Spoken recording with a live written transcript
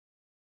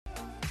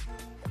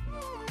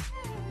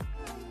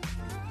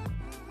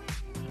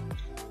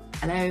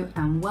Hello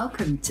and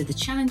welcome to the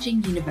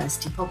Challenging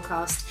University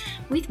podcast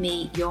with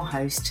me, your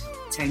host,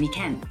 Tony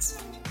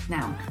Kent.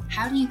 Now,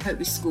 how do you cope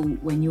with school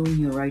when you're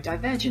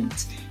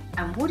neurodivergent?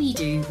 And what do you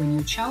do when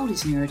your child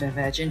is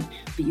neurodivergent,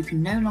 but you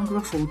can no longer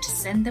afford to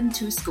send them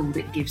to a school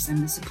that gives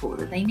them the support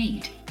that they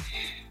need?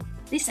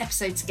 This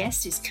episode's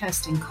guest is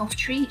Kirstin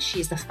Coughtrie. She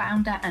is the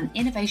founder and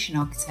innovation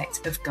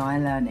architect of Gaia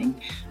Learning,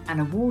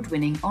 an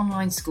award-winning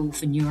online school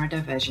for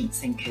neurodivergent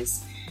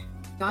thinkers.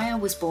 Gaia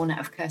was born out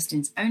of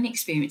Kirstin's own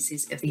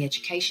experiences of the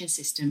education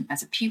system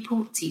as a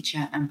pupil,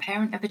 teacher, and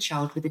parent of a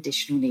child with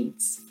additional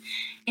needs.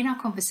 In our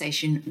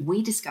conversation,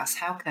 we discuss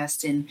how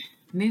Kirstin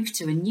moved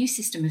to a new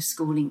system of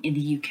schooling in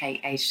the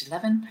UK aged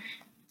 11,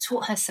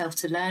 taught herself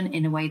to learn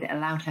in a way that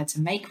allowed her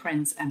to make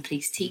friends and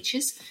please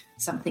teachers,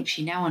 something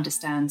she now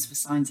understands were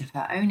signs of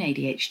her own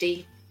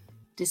ADHD,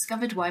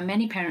 discovered why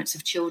many parents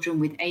of children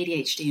with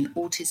ADHD and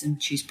autism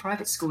choose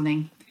private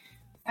schooling,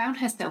 found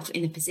herself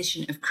in the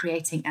position of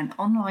creating an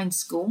online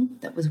school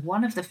that was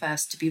one of the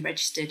first to be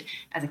registered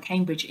as a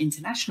Cambridge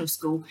International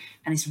School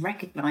and is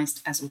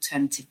recognised as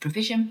alternative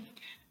provision,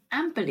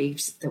 and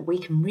believes that we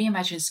can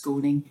reimagine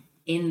schooling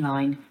in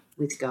line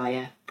with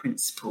Gaia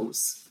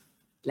principles.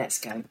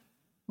 Let's go.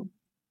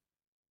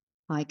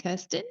 Hi,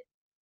 Kirstin.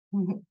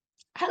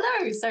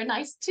 Hello, so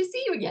nice to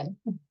see you again.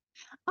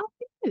 Oh,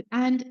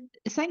 and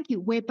thank you.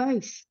 We're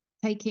both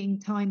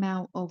taking time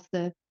out of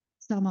the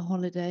summer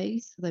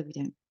holidays, although we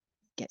don't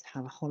get to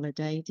have a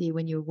holiday, do you,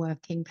 when you're a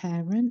working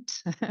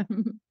parent?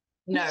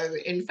 No,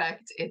 in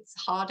fact, it's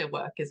harder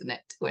work, isn't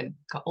it? When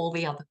you've got all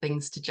the other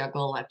things to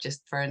juggle. I've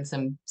just thrown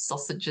some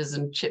sausages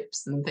and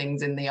chips and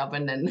things in the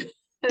oven and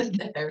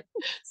they're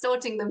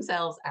sorting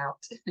themselves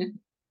out.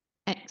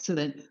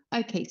 Excellent.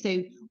 Okay,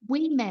 so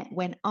we met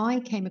when I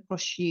came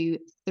across you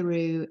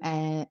through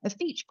a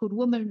feature called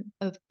Woman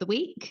of the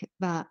Week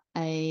that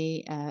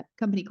a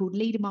company called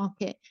Leader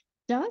Market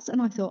does.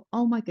 And I thought,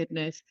 oh my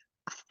goodness,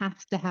 I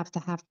have to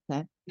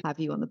have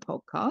you on the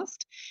podcast.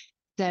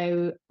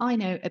 So I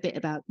know a bit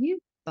about you,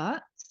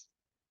 but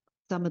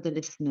some of the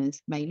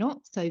listeners may not.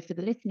 So for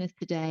the listeners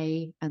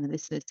today and the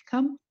listeners to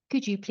come,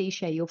 could you please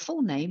share your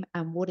full name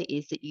and what it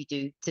is that you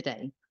do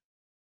today?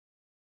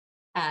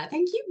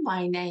 Thank you.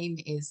 My name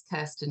is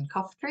Kirstin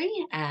Coughtrie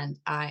and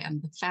I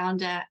am the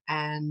founder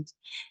and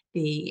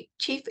the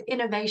Chief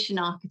Innovation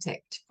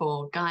Architect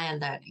for Gaia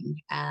Learning,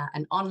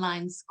 an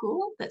online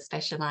school that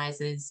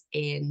specialises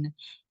in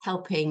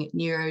helping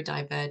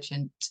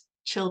neurodivergent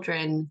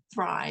children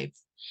thrive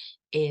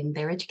in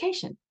their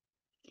education.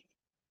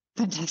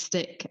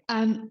 Fantastic.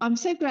 I'm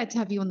so glad to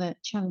have you on the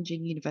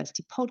Challenging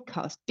University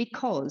podcast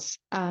because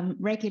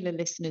regular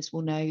listeners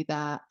will know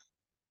that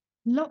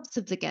lots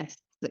of the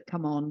guests that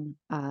come on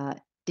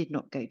did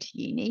not go to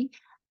uni,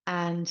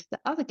 and the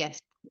other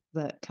guests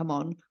that come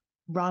on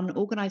run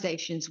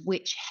organisations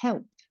which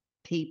help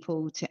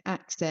people to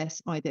access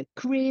either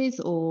careers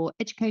or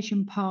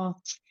education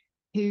paths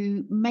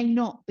who may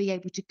not be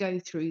able to go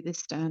through the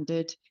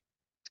standard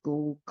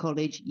school,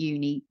 college,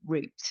 uni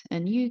route.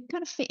 And you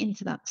kind of fit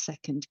into that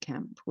second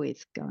camp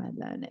with Gaia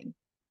Learning.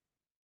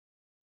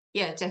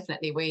 Yeah,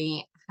 definitely.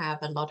 We have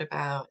a lot of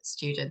our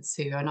students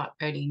who are not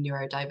only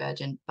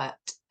neurodivergent, but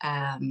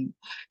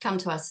come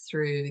to us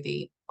through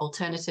the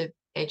alternative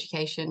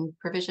education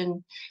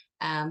provision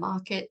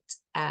market,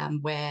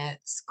 where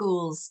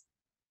schools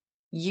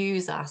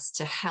use us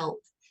to help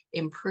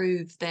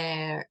improve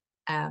their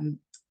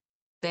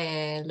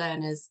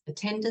learners'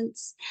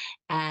 attendance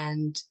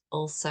and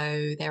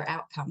also their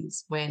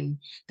outcomes when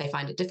they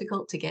find it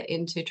difficult to get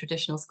into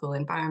traditional school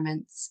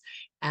environments.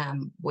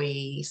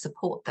 We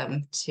support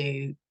them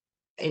to,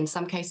 in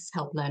some cases,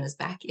 help learners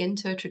back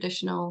into a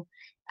traditional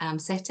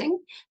setting,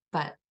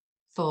 but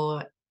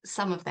for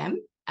some of them,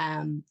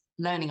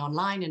 learning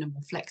online in a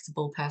more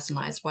flexible,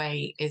 personalised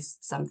way is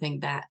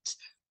something that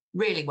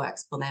really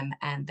works for them,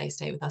 and they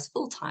stay with us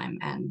full-time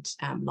and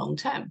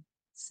long-term.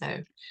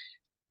 So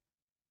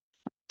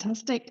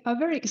fantastic. I'm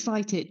very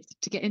excited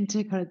to get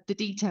into kind of the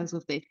details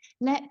of this.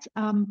 Let's,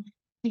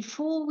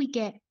 before we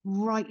get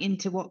right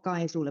into what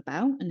Gaia is all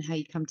about and how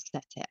you come to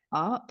set it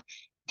up,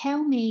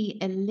 tell me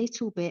a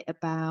little bit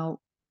about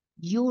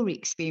your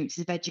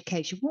experiences of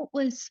education. What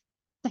was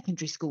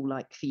secondary school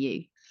like for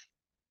you?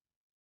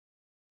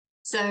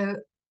 So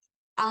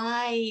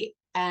I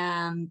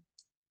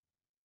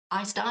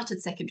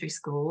started secondary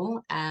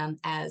school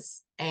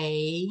as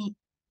a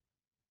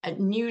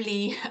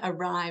newly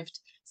arrived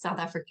South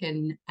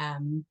African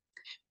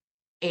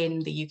in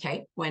the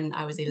UK when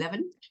I was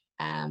 11.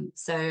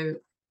 So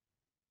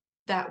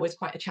that was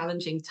quite a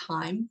challenging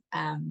time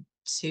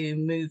to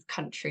move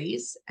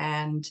countries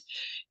and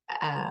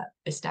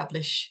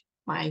establish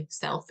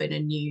myself in a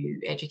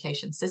new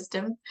education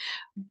system,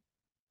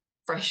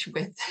 fresh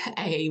with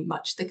a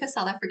much thicker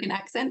South African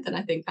accent than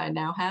I think I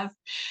now have,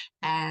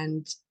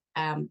 and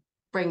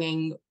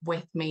bringing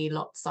with me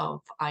lots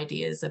of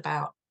ideas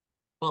about,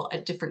 well, a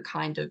different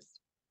kind of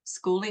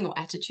schooling or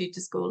attitude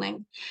to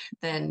schooling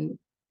than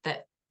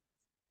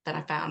that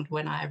I found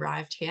when I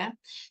arrived here.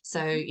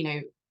 So, you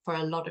know, for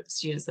a lot of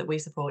students that we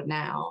support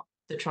now,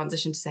 the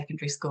transition to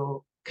secondary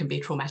school can be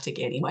traumatic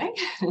anyway.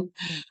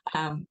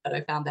 Yeah. But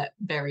I found that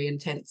very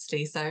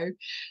intensely so.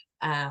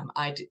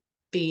 I'd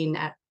been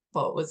at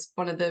what was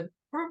one of the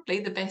probably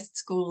the best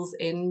schools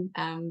in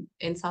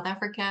South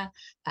Africa.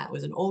 It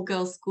was an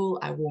all-girls school.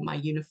 I wore my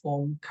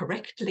uniform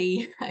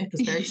correctly. It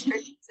was very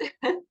strict.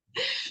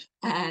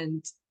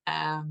 And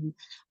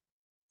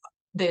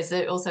there's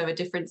also a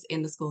difference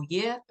in the school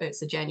year.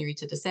 It's a January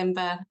to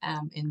December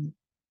in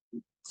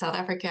South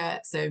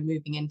Africa. So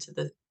moving into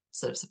the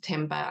sort of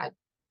September, I'd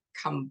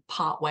come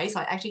part way.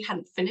 So I actually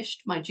hadn't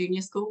finished my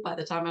junior school by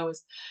the time I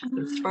was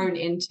sort of thrown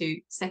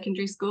into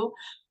secondary school.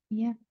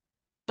 Yeah.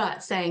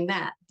 But saying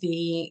that,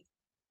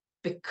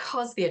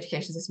 because the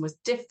education system was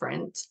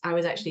different, I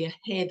was actually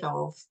ahead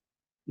of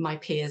my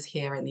peers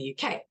here in the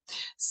UK.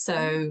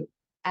 So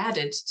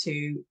added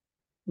to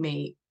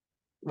me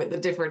with a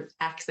different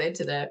accent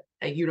and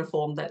a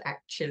uniform that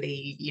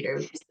actually,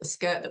 a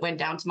skirt that went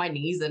down to my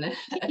knees and a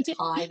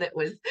tie that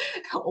was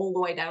all the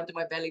way down to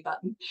my belly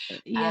button.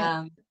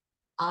 Yeah.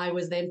 I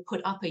was then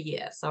put up a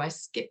year. So I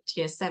skipped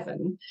year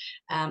 7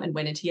 and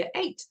went into year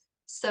 8.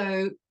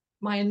 So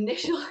my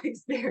initial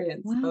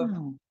experience of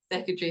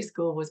secondary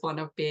school was one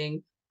of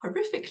being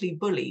horrifically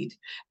bullied.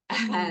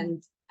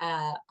 And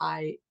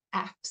I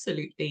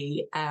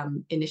absolutely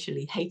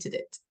initially hated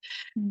it.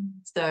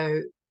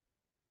 So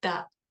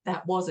that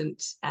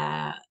wasn't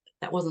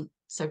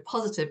so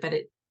positive, but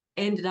it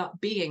ended up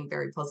being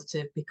very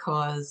positive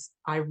because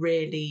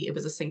it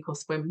was a sink or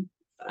swim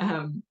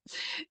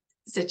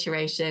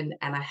situation,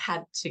 and I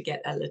had to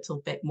get a little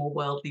bit more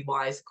worldly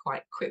wise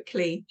quite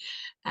quickly,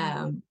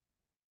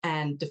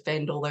 and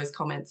defend all those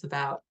comments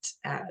about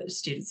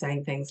students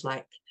saying things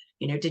like,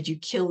 did you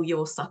kill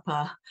your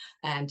supper,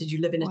 and did you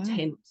live in a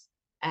tent,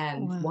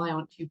 and why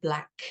aren't you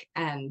black,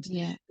 and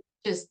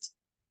just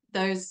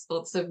those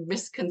sorts of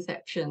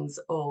misconceptions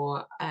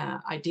or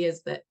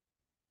ideas that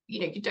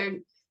you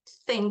don't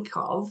think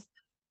of,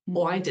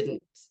 or I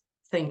didn't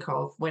think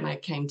of when I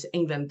came to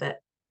England,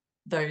 that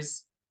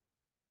those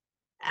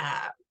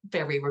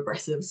very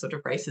regressive sort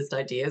of racist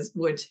ideas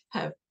would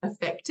have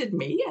affected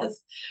me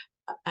as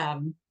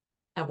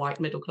a white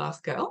middle class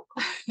girl.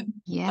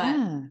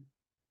 Yeah.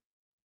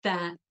 But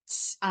that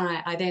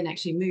I then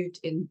actually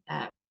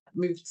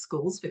moved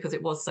schools because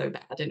it was so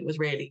bad, and it was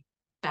really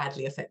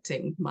badly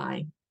affecting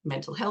my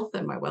mental health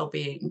and my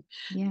well-being.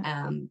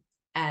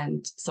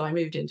 And so I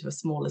moved into a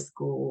smaller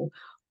school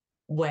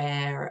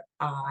where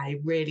I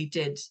really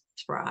did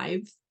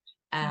thrive.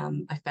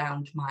 I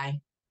found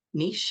my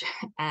niche,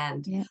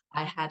 and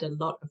I had a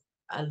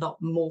lot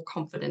more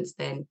confidence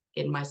then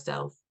in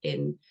myself,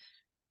 in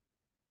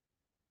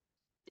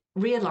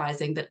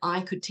realizing that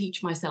I could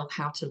teach myself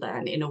how to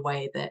learn in a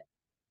way that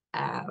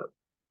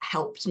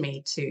helped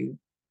me to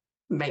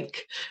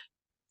make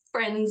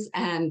friends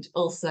and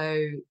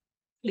also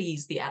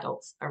please the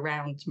adults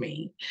around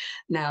me.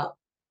 Now,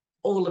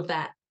 all of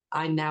that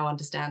I now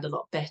understand a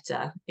lot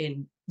better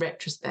in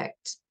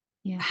retrospect,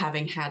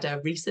 having had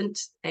a recent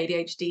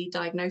ADHD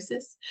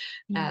diagnosis.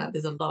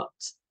 There's a lot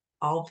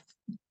of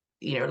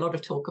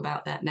talk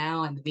about that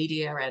now in the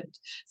media, and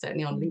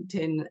certainly on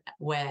LinkedIn,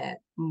 where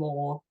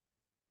more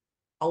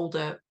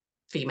older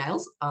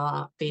females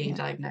are being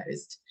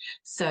diagnosed.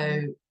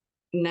 So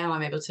now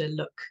I'm able to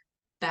look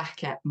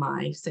back at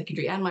my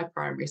secondary and my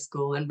primary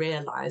school and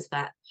realize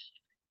that,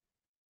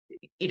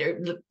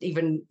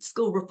 even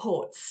school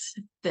reports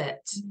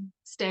that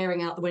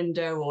staring out the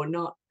window or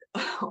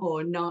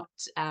not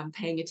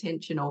paying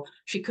attention, or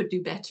she could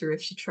do better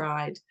if she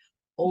tried,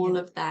 all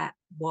of that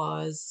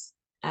was,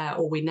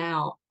 or we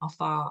now are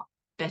far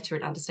better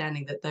at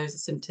understanding that those are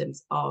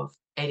symptoms of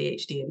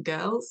ADHD in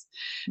girls,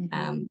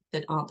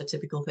 that aren't the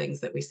typical things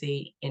that we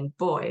see in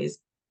boys.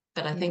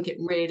 But I think it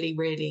really,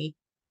 really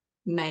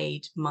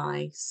made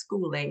my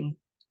schooling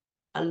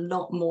a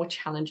lot more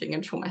challenging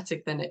and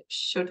traumatic than it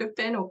should have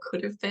been or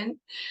could have been.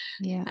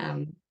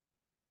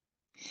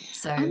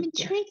 So I'm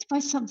intrigued by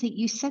something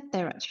you said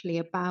there actually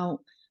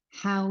about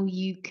how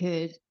you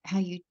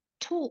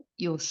taught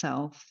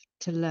yourself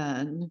to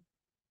learn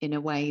in a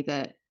way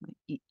that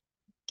you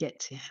get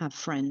to have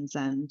friends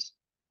and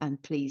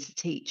please the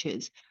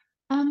teachers.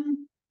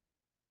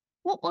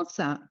 What was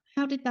that?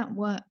 How did that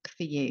work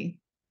for you?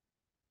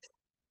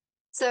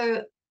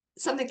 So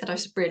something that I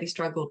really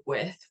struggled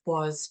with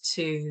was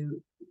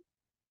to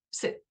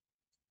sit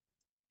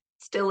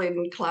still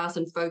in class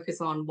and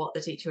focus on what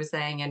the teacher was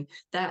saying, and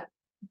that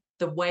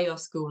the way of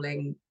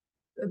schooling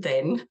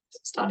then,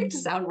 starting to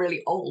sound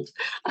really old.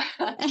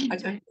 I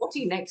turn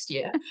 40 next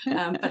year,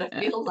 but I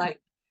feel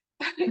like,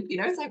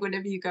 it's like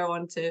whenever you go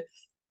on to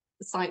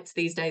sites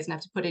these days and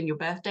have to put in your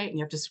birth date and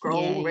you have to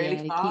scroll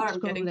really far. I'm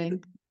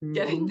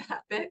getting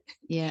that bit.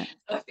 Yeah.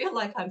 I feel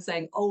like I'm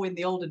saying, in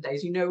the olden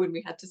days, when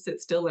we had to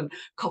sit still and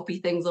copy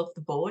things off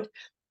the board.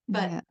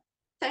 But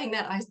saying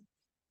that,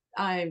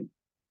 I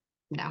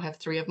now have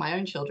 3 of my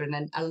own children,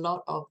 and a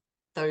lot of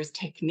those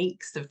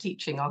techniques of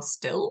teaching are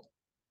still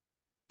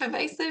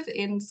pervasive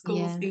in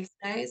schools these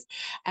days,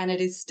 and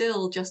it is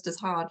still just as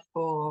hard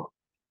for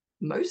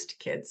most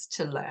kids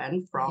to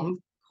learn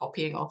from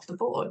copying off the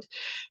board.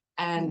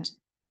 And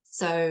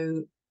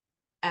So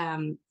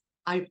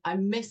I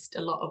missed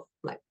a lot of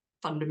like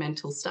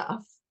fundamental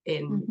stuff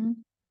in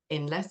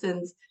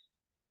lessons,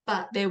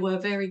 but there were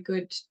very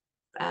good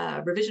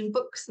revision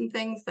books and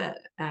things that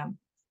I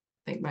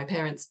think my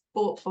parents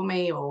bought for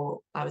me, or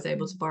I was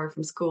able to borrow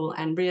from school,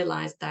 and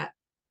realized that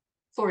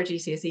for a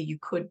GCSE you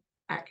could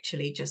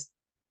actually just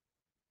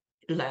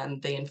learn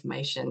the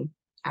information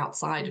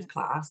outside of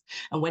class.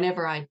 And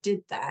whenever I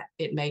did that,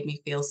 it made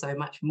me feel so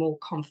much more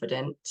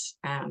confident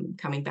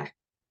coming back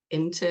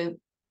into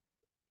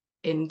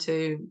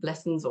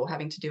lessons or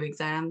having to do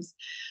exams.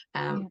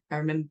 I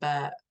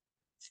remember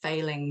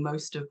failing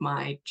most of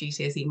my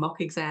GCSE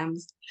mock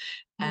exams,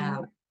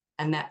 and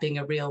that being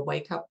a real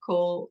wake-up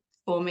call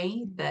for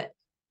me, that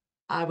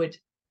I would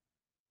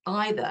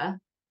either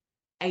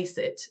ace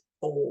it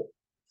or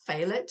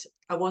fail it.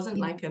 I wasn't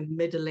like a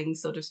middling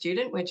sort of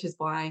student, which is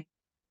why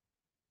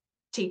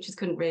teachers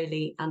couldn't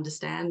really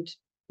understand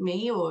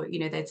me, or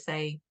they'd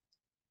say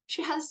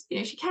she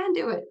can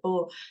do it,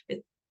 or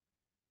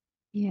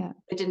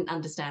I didn't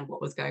understand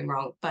what was going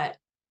wrong. But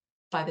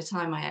by the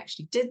time I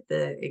actually did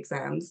the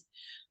exams,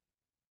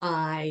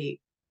 I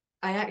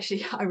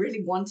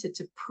really wanted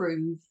to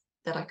prove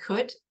that I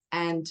could.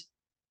 And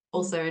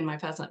also in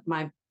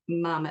my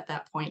mum at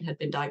that point had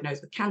been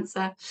diagnosed with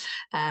cancer.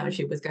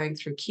 She was going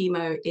through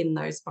chemo in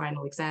those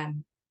final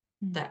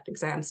that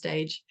exam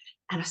stage.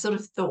 And I sort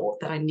of thought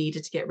that I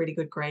needed to get really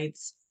good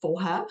grades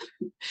for her.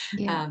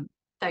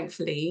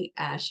 Thankfully,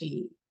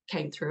 she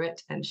came through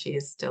it, and she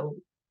is still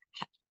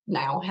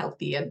now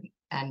healthy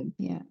and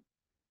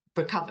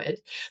recovered.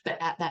 But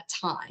at that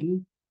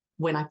time,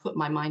 when I put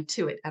my mind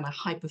to it and I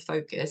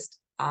hyper-focused,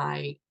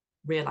 I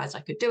realized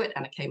I could do it,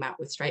 and I came out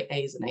with straight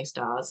A's and A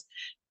stars.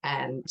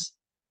 And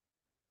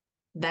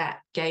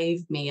that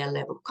gave me a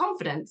level of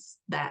confidence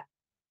that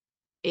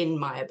in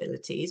my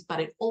abilities, but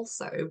it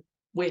also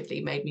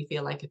weirdly made me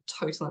feel like a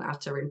total and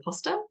utter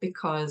imposter,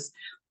 because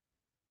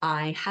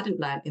I hadn't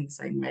learned in the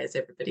same way as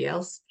everybody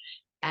else.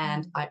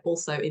 And I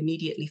also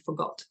immediately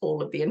forgot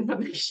all of the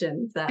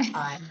information that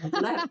I had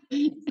learned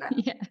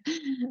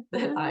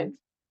that I'd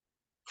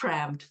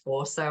crammed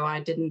for. So I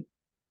didn't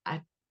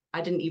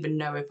even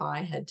know if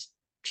I had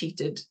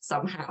cheated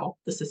somehow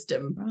the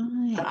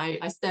system. But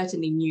I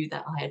certainly knew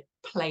that I had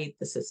played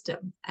the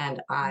system,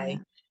 and I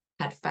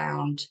had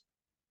found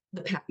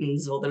the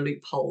patterns or the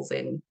loopholes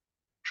in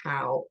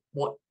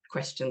what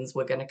questions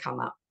were going to come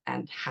up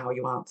and how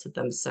you answered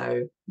them.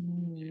 So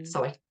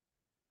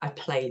I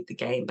played the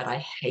game, but I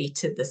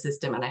hated the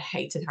system, and I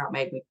hated how it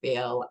made me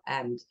feel.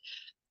 And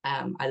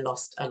I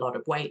lost a lot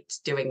of weight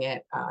doing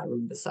it. I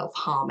remember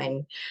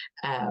self-harming,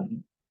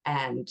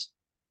 and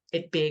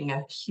it being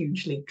a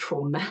hugely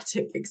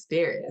traumatic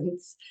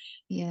experience.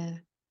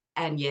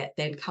 And yet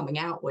then coming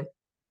out with,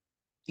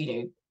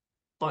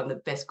 one of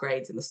the best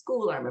grades in the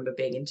school. I remember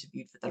being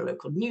interviewed for the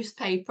local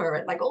newspaper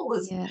and like all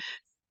this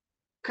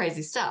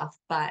crazy stuff,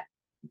 but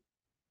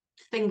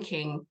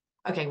thinking,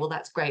 okay, well,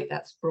 that's great,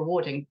 that's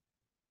rewarding,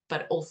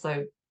 but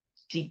also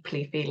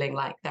deeply feeling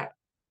like that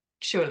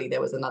surely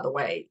there was another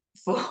way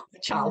for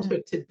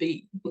childhood to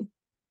be.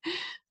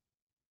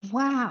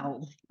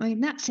 Wow. I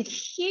mean, that's a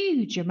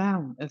huge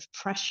amount of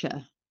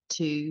pressure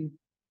to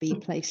be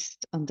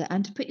placed under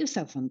and to put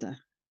yourself under.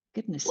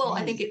 Goodness Well,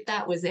 me. I think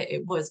that was it.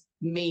 It was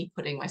me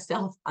putting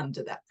myself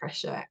under that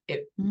pressure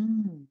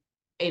in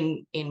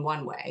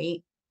one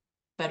way,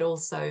 but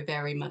also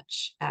very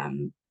much,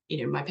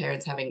 my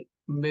parents having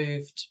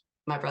moved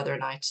my brother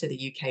and I to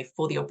the UK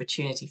for the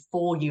opportunity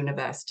for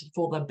university,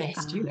 for the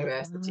best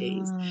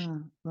universities.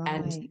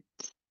 And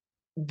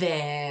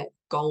their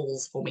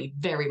goals for me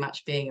very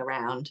much being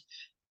around,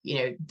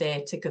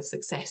 their tick of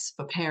success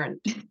for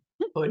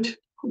parenthood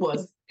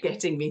was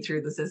getting me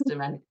through the system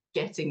and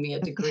getting me a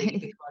degree,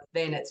 because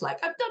then it's like,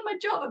 I've done my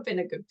job, I've been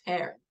a good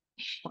parent.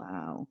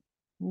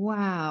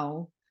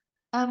 Wow.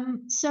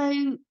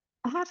 So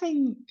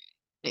having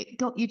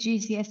got your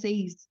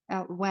GCSEs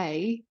out of the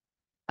way,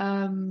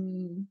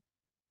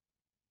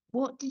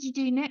 what did you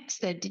do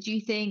next then? Did you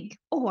think,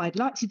 oh, I'd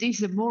like to do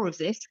some more of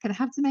this? Can I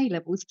have some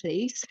A-levels,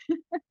 please?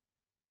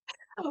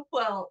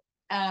 Well,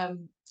 I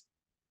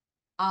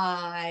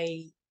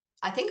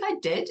think I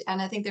did,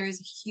 and I think there is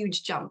a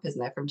huge jump,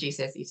 isn't there, from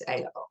GCSE to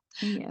A-level.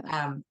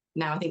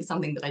 Now, I think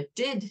something that I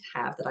did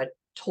have that I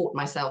taught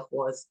myself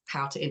was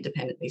how to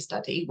independently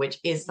study, which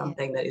is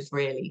something that is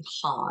really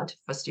hard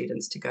for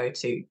students to go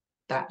to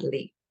that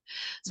leap.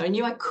 So I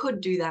knew I could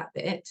do that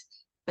bit,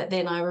 but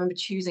then I remember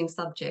choosing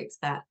subjects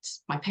that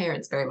my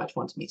parents very much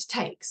wanted me to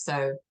take.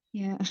 So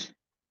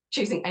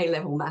choosing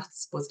A-level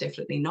maths was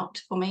definitely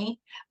not for me,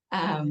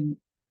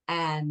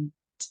 and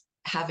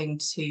having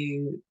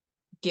to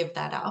give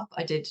that up.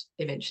 I did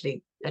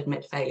eventually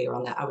admit failure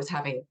on that. I was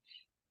having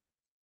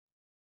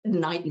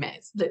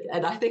nightmares,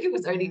 and I think it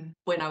was only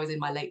when I was in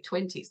my late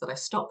 20s that I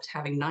stopped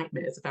having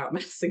nightmares about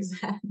maths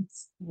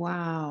exams.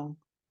 Wow.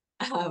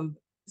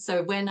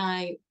 So when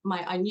I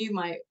knew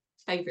my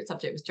favorite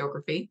subject was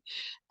geography.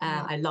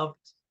 I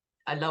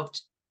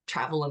loved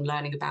travel and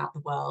learning about the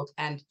world,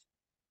 and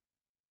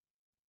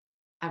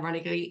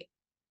ironically,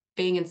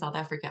 being in South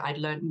Africa, I'd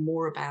learned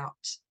more about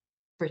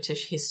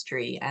British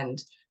history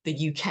and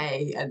the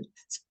UK, and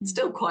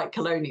still quite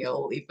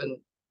colonial,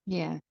 even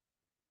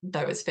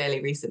though it's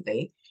fairly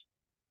recently.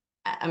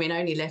 I mean,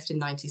 I only left in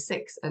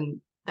 96, and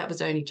that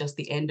was only just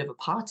the end of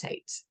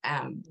apartheid,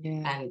 and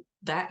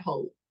that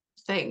whole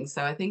thing.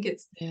 So I think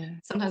it's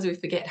sometimes we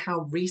forget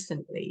how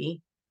recently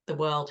the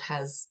world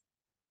has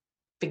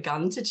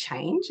begun to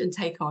change and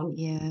take on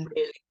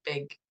really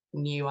big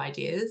new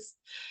ideas.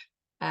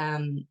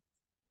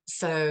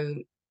 So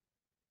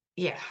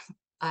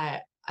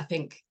I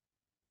think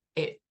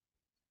it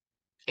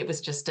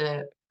was just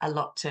a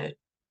lot to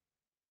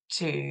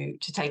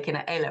take in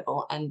at A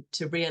level, and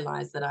to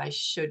realize that I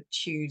should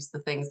choose the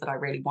things that I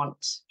really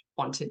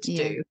wanted to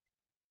do.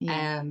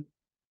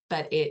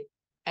 But A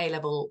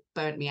level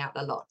burnt me out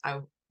a lot. I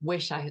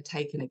wish I had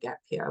taken a gap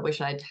year. I wish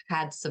I'd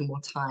had some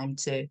more time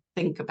to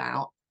think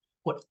about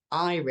what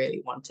I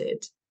really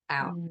wanted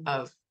out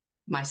of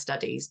my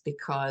studies,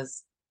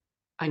 because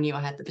I knew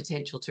I had the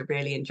potential to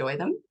really enjoy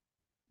them.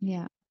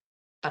 Yeah.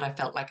 But I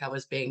felt like I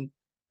was being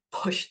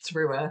pushed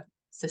through a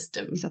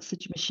system.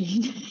 Sausage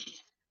machine.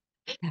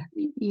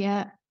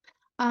 Yeah.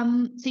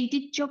 So you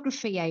did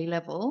geography A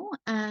level,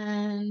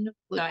 and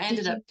so I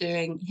ended up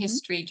doing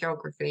history,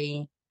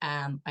 geography.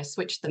 I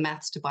switched the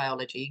maths to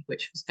biology,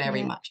 which was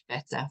very much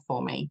better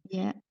for me.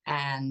 Yeah.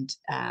 And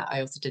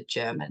I also did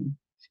German.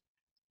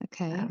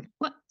 Okay.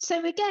 Well,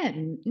 so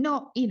again,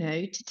 not,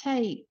 to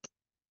take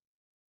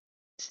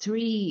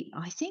 3,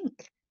 I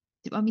think,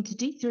 to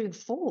do 3 or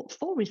 4,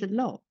 4 is a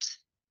lot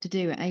to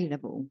do at A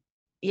level.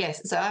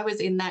 Yes. So I was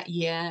in that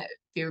year,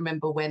 if you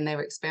remember, when they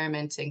were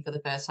experimenting for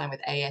the first time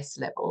with AS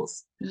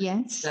levels.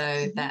 Yes.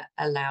 So that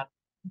allowed,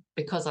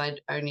 because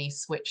I'd only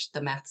switched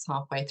the maths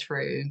halfway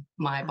through,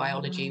 my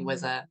biology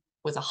was a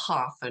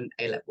half an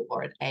A level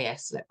or an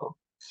AS level.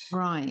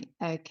 Right.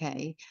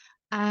 Okay.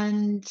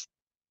 And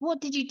what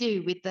did you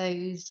do with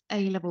those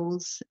A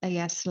levels,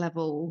 AS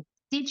level?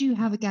 Did you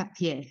have a gap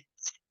year?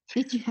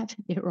 Did you have a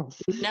year off?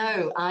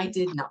 No, I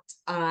did not.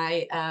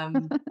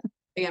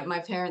 My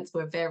parents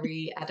were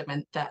very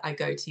adamant that I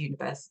go to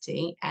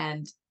university,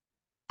 and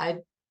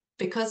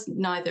because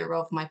neither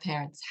of my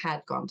parents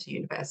had gone to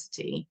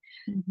university,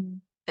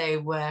 they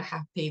were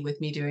happy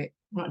with me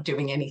not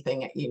doing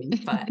anything at uni,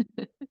 but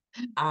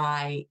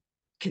I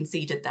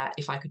conceded that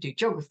if I could do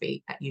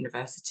geography at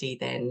university,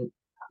 then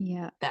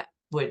that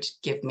would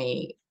give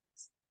me,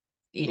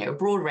 a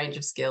broad range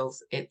of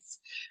skills. It's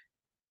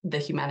the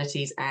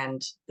humanities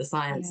and the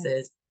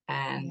sciences,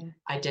 and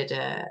I did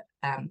a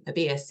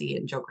BSc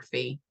in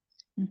geography,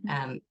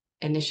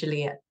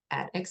 initially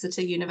at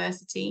Exeter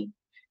University.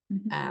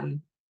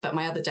 But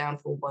my other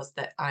downfall was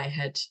that I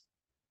had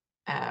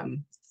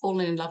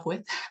fallen in love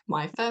with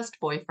my first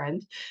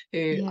boyfriend,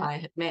 who I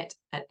had met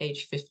at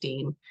age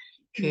 15,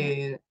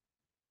 who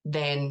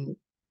then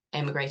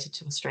emigrated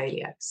to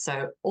Australia.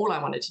 So all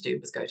I wanted to do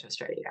was go to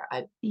Australia.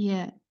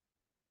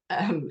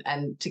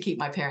 And to keep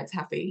my parents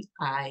happy,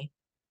 I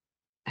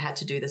had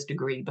to do this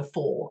degree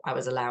before I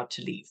was allowed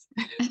to leave.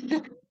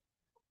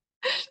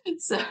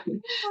 So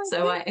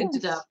I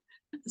ended up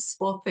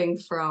swapping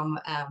from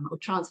or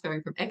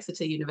transferring from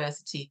Exeter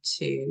University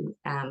to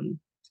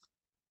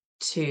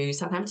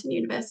Southampton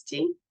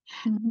University,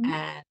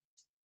 and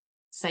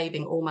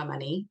saving all my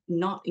money,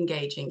 not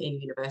engaging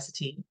in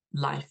university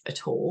life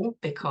at all,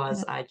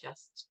 because I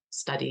just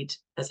studied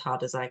as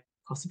hard as I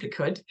possibly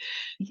could.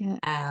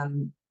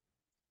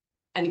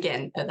 And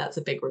again, that's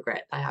a big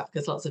regret I have,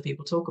 because lots of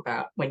people talk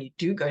about when you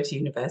do go to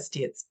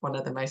university, it's one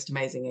of the most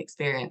amazing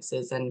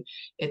experiences, and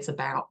it's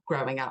about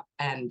growing up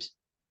and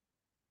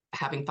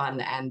having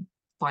fun and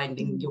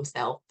finding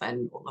yourself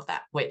and all of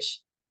that,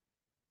 which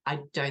I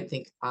don't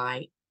think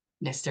I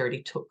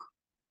necessarily took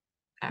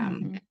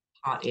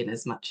part in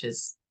as much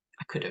as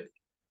I could have.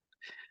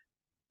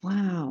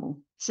 Wow.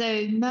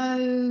 So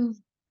no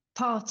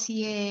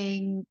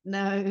partying,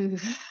 no.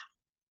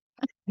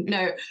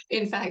 No,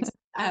 in fact,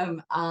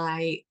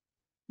 the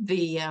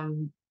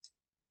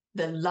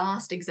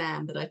last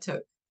exam that I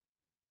took,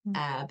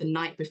 the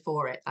night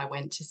before it, I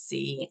went to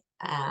see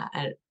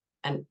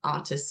an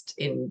artist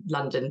in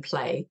London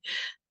play.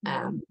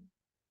 It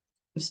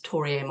was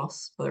Tori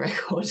Amos, for the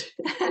record.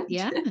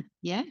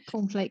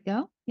 Cornflake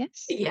Girl.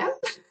 Yes.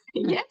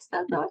 Yes,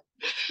 that's right.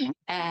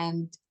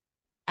 And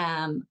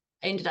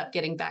ended up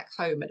getting back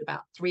home at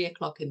about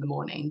 3:00 in the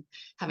morning,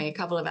 having a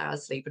couple of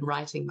hours sleep and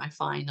writing my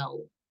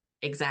final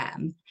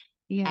exam.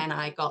 And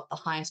I got the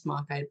highest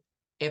mark I'd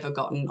ever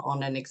gotten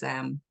on an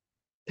exam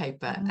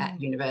paper at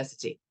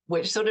university,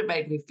 which sort of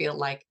made me feel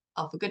like,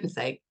 oh, for goodness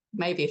sake,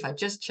 maybe if I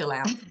just chill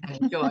out and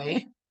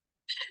enjoy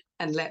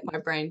and let my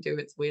brain do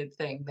its weird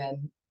thing,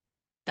 then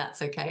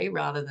that's okay,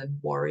 rather than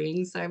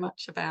worrying so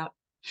much about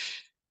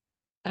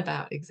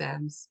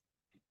exams.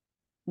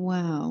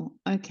 Wow.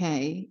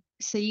 Okay.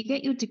 So you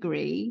get your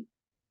degree,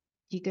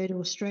 you go to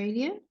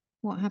Australia.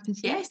 What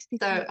happens next?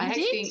 So I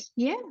did.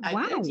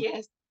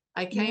 Yes.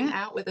 I came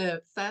out with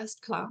a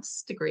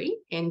first-class degree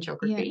in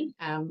geography,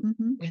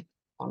 with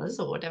honours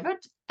or whatever,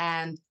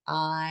 and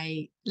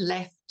I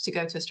left to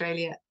go to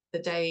Australia the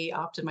day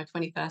after my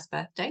 21st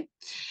birthday.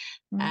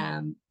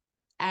 Mm.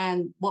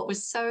 And what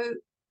was so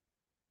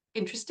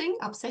interesting,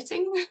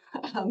 upsetting,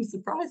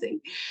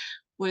 surprising,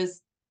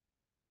 was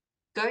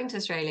going to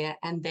Australia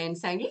and then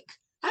saying,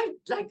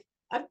 look,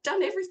 I've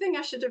done everything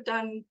I should have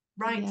done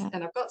right, Yeah.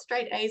 and I've got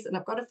straight A's and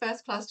I've got a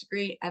first class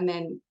degree, and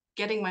then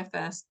getting my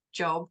first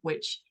job,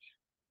 which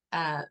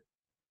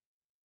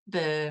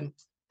the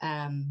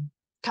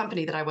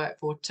company that I work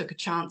for took a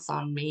chance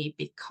on me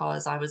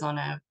because I was on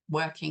a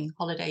working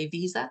holiday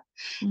visa.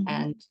 Mm-hmm.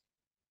 And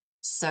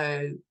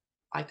so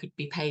I could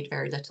be paid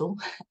very little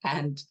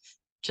and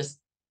just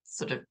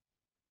sort of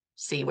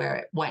see where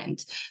it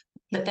went.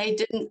 But they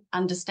didn't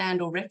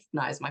understand or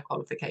recognize my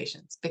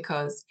qualifications,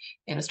 because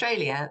in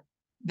Australia,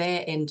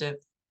 their end of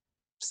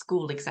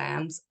school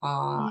exams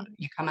are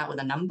you come out with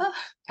a number,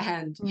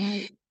 and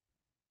Right.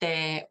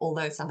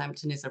 although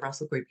Southampton is a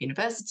Russell Group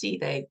university,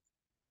 they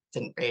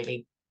didn't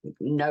really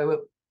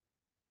know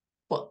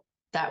what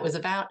that was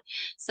about.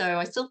 So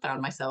I still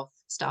found myself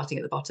starting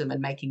at the bottom and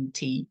making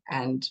tea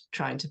and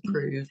trying to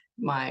prove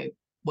my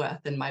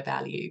worth and my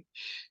value.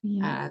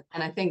 Yeah.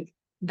 And I think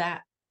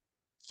that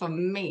for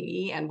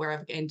me, and where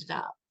I've ended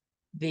up,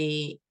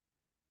 the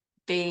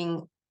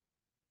being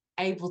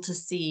able to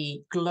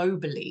see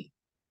globally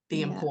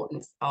the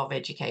importance of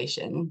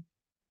education,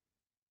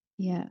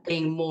 Yeah.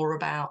 being more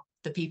about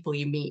the people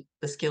you meet,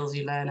 the skills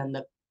you learn, and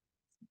the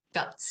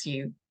guts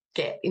you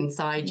get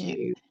inside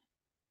you,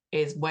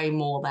 is way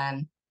more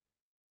than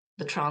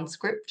the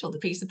transcript or the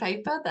piece of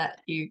paper that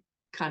you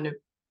kind of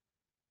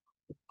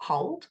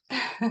hold.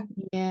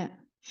 Yeah.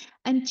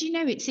 And do you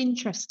know, it's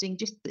interesting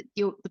just that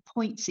the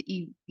points that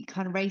you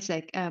kind of raise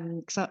there,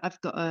 because I've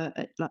got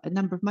a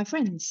number of my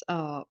friends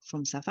are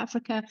from South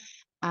Africa,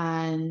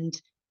 and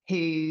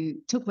who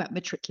talk about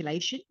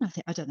matriculation.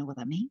 I don't know what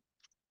that means.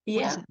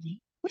 What does Yeah. that mean?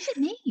 What does it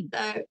mean?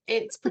 So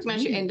it's What pretty does it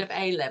much your mean? end of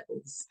A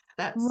levels.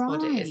 That's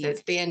what it is. Right.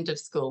 It's the end of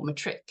school.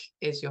 Matric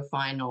is your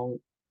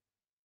final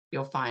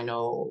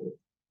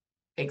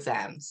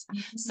exams.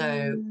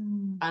 So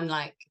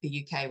unlike the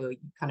UK, where you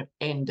kind of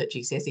end at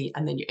GCSE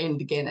and then you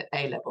end again at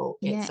A level,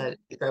 Yeah.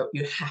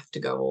 you have to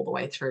go all the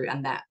way through,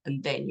 and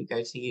then you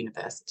go to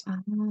university.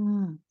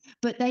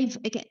 But they've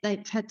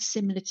had,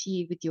 similar to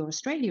you with your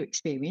Australia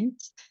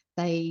experience,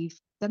 they've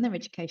done their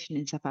education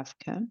in South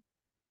Africa,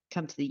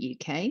 come to the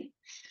UK,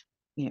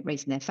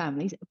 raising their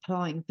families,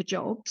 applying for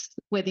jobs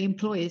where the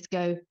employers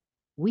go,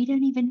 we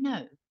don't even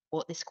know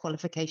what this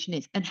qualification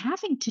is, and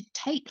having to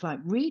take like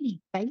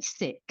really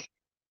basic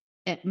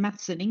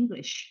maths and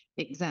English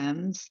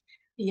exams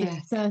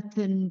for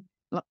certain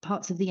like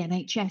parts of the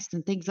NHS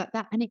and things like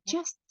that. And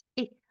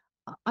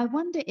I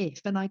wonder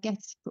if, and I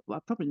guess I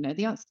probably know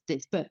the answer to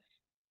this, but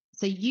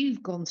so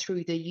you've gone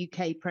through the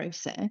UK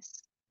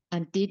process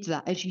and did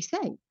that, as you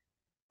say.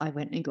 I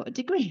went and got a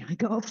degree. I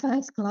got a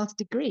first class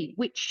degree,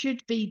 which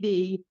should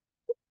be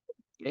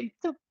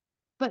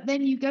but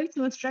then you go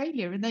to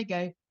Australia and they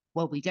go,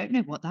 well, we don't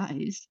know what that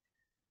is.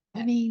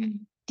 I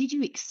mean, did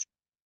you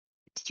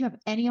have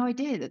any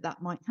idea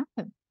that might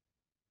happen?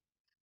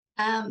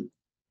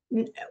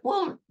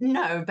 Well,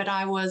 no, but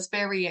I was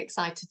very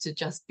excited to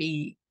just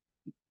be,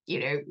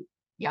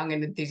 young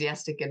and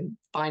enthusiastic and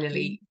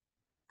finally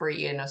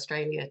free in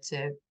Australia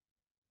to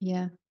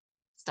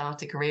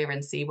start a career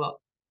and see what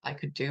I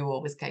could do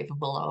or was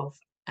capable of.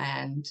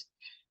 And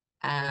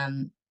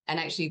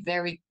actually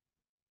very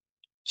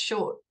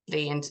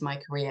shortly into my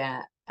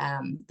career,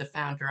 the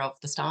founder of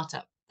the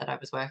startup that I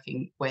was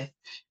working with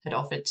had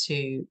offered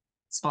to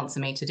sponsor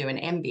me to do an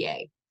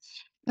MBA.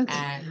 Okay.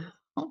 And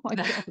oh my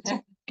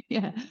God.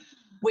 Yeah.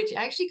 Which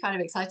actually kind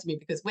of excited me,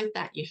 because with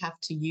that you have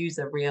to use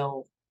a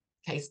real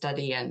case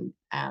study, and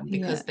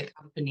because the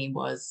company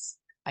was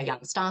a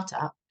young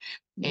startup,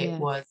 it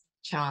was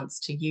a chance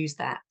to use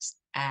that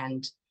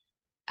and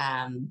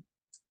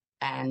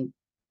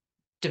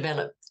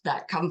develop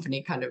that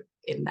company kind of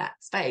in that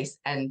space.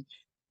 And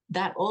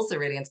that also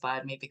really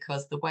inspired me,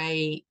 because the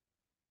way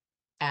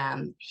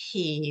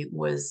he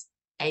was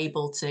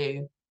able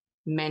to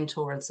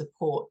mentor and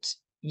support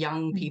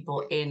young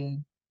people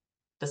in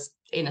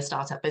a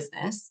startup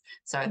business.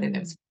 So I think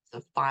there was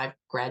 5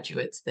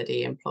 graduates that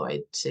he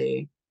employed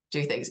to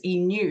do things. He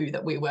knew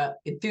that we were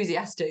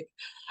enthusiastic,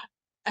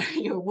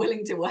 you were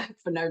willing to work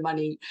for no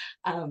money,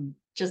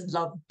 just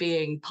love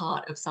being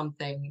part of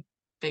something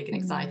big and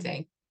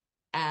exciting.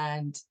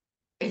 And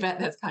in fact,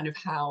 that's kind of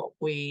how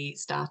we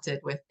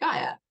started with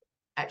Gaia,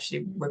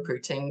 actually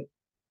recruiting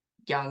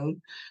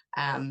young,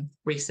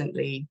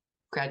 recently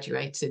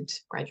graduated,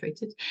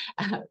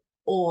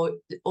 or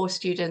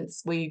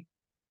students. We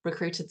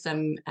recruited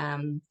some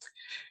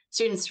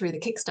students through the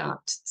Kickstart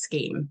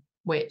scheme,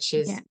 which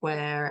is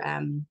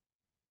where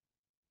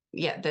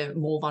they're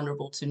more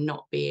vulnerable to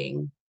not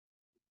being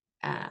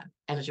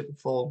eligible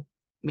for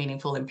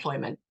meaningful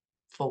employment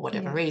for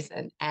whatever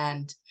reason.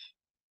 And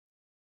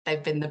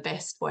they've been the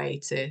best way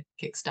to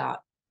kickstart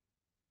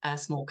a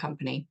small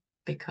company,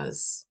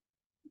 because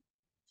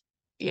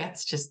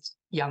it's just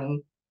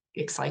young,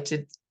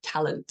 excited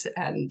talent.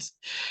 And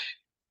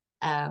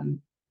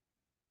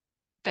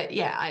but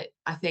I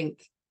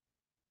think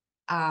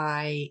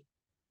I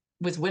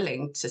was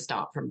willing to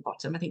start from the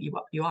bottom. I think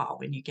you are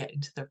when you get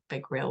into the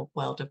big real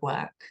world of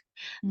work.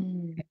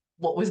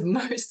 What was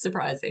most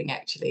surprising,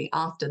 actually,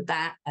 after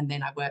that, and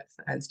then I worked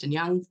for Ernst &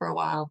 Young for a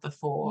while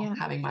before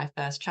having my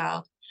first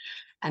child,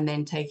 and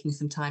then taking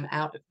some time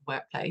out of the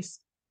workplace,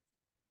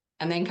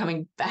 and then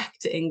coming back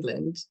to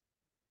England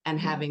and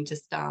having to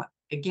start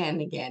again.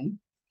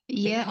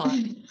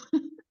 Because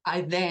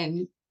I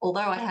then,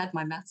 although I had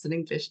my maths and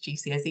English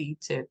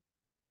GCSE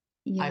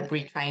I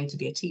retrained to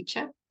be a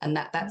teacher, and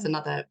that's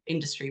another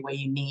industry where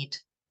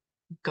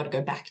got to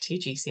go back to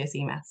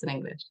GCSE maths and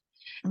English.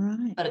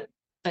 Right.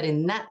 But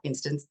in that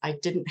instance, I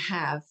didn't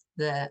have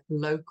the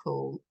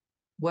local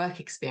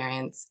work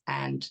experience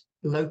and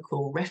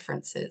local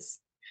references.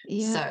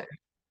 Yeah. So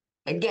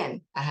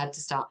again, I had to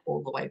start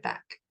all the way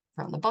back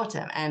from the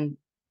bottom. And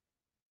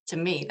to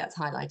me, that's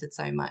highlighted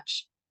so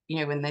much,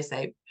 when they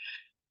say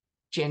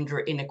gender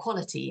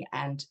inequality,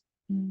 and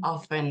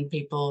often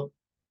people,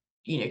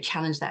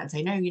 challenge that and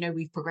say, no,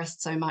 we've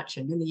progressed so much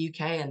and in the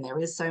UK and there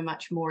is so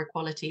much more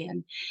equality.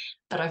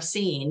 But I've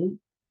seen,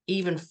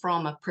 even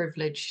from a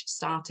privileged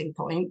starting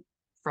point,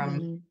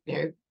 from,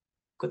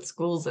 good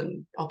schools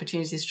and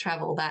opportunities to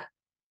travel, that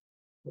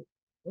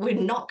we're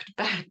knocked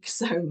back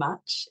so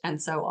much and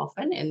so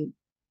often in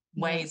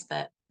ways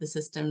that the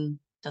system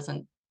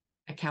doesn't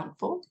account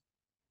for.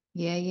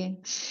 Yeah.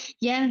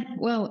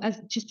 Well,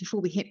 just before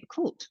we hit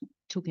record,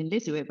 talking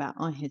Lizzie about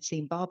I had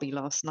seen Barbie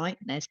last night,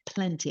 and there's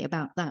plenty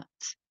about that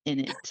in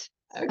it.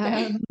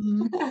 Okay.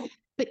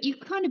 But you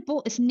kind of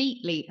brought us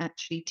neatly,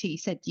 actually, to, you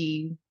said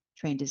you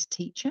trained as a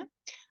teacher.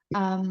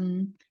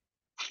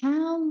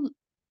 How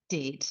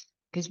did,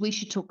 because we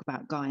should talk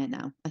about Gaia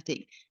now, I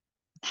think.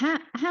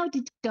 How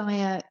did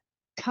Gaia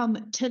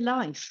come to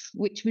life?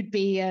 Which would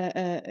be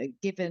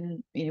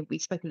given, we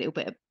spoke a little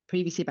bit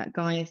previously about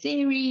Gaia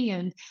theory,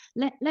 and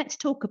let's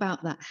talk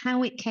about that,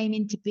 how it came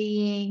into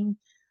being,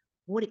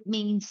 what it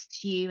means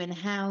to you, and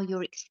how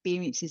your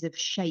experiences have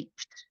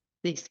shaped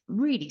this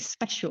really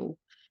special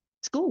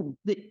school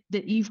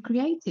that you've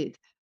created.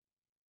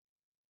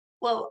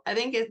 Well, I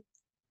think it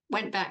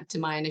went back to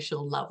my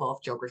initial love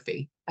of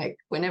geography. Like,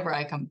 whenever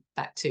I come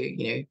back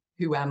to,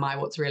 who am I,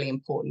 what's really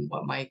important,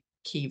 what are my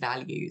key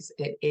values,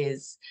 it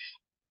is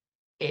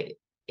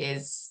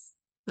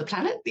the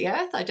planet, the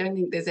Earth. I don't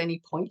think there's any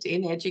point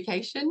in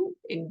education,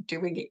 in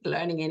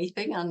learning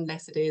anything,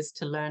 unless it is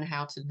to learn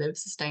how to live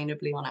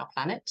sustainably on our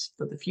planet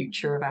for the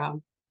future of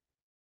our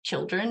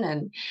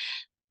children.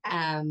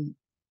 And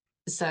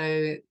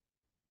so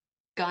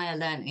Gaia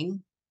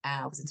learning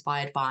was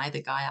inspired by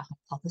the Gaia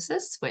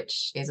hypothesis,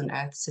 which is an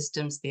Earth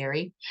systems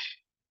theory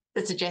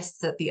that suggests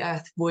that the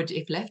Earth would,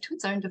 if left to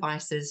its own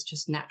devices,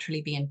 just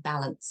naturally be in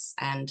balance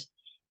and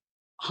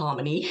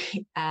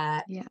harmony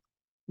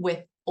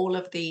with all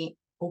of the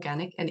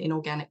organic and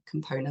inorganic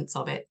components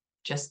of it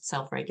just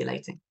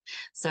self-regulating.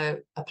 So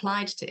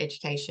applied to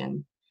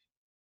education,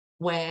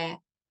 where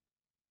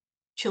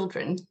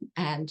children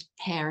and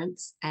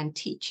parents and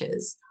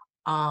teachers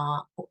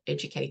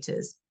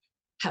educators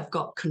have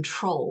got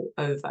control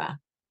over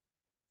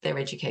their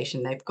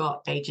education, they've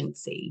got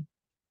agency,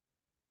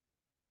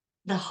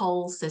 the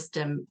whole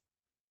system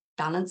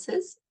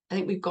balances. I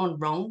think we've gone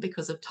wrong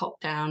because of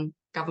top-down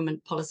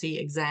government policy,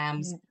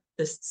 exams,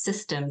 this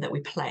system that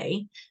we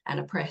play and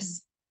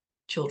oppress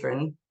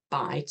children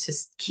by, to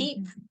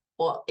keep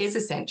what is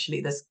essentially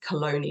this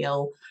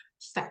colonial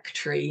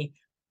factory,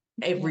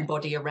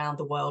 everybody around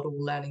the world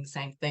all learning the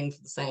same thing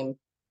for the same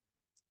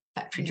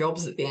factory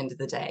jobs at the end of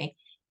the day.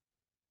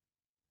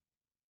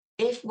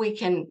 If we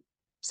can,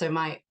 so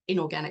my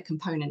inorganic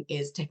component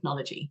is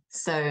technology.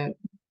 So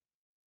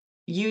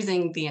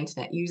using the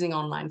internet, using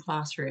online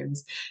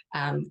classrooms,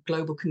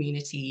 global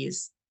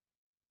communities,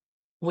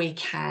 we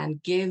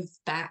can give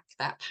back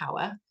that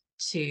power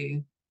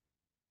to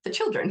the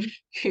children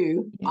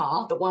who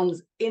are the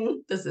ones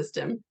in the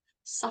system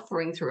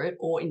suffering through it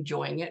or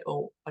enjoying it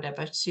or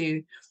whatever,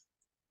 to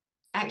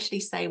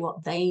actually say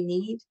what they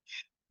need.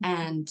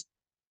 And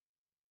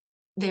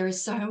there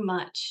is so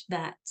much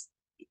that,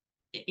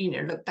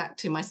 look back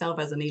to myself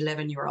as an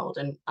 11-year-old,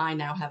 and I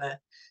now have a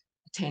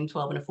 10,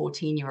 12 and a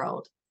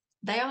 14-year-old.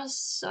 They are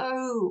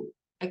so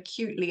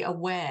acutely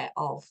aware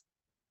of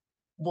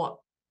what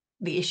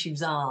the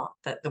issues are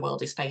that the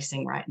world is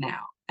facing right now.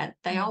 And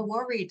they are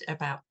worried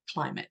about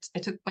climate. I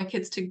took my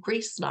kids to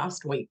Greece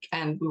last week,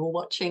 and we were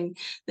watching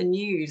the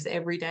news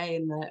every day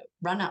in the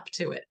run-up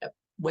to it,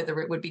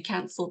 whether it would be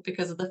cancelled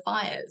because of the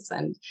fires.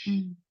 And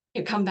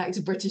you come back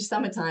to British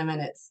summertime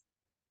and it's,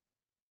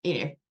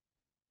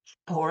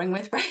 pouring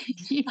with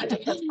rain. I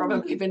think that's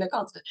probably been a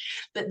constant.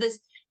 But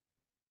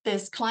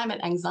there's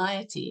climate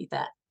anxiety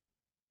that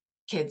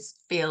kids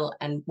feel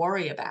and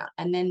worry about.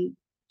 And then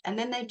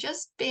they're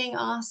just being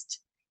asked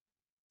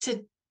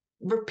to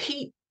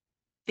repeat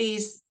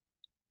these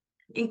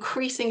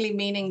increasingly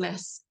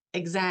meaningless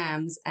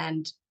exams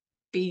and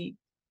be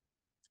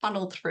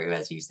funneled through,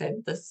 as you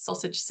said, the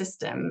sausage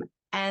system.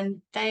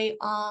 And they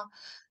are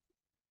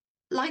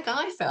like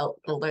I felt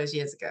all those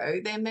years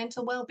ago, their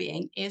mental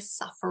well-being is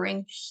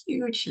suffering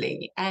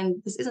hugely. And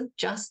this isn't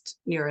just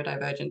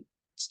neurodivergent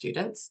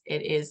students,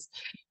 it is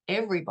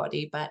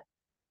everybody, but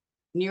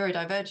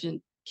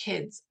neurodivergent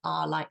kids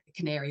are like the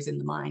canaries in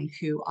the mine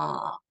who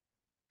are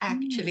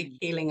actually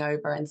keeling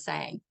over and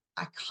saying,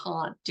 I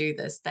can't do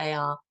this. They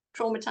are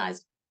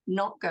traumatized,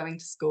 not going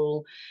to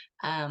school.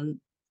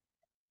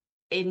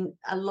 In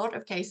a lot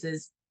of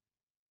cases,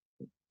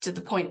 to the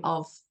point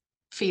of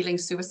feeling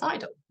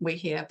suicidal. We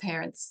hear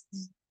parents,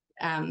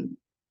 having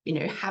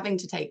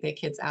to take their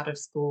kids out of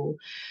school,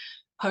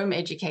 home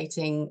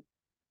educating,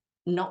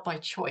 not by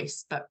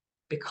choice, but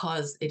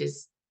because it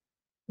is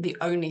the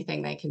only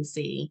thing they can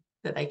see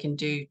that they can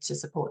do to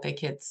support their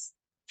kids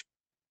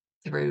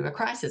through a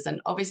crisis. And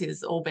obviously this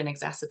has all been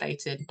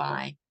exacerbated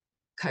by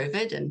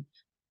COVID, and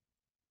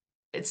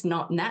it's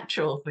not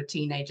natural for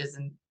teenagers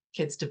and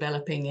kids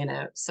developing in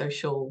a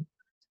social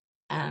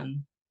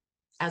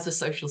as a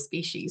social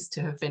species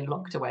to have been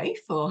locked away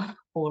for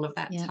all of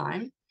that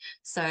time.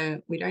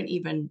 So we don't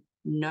even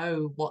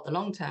know what the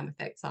long-term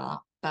effects are,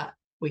 but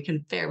we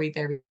can very,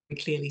 very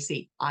clearly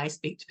see. I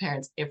speak to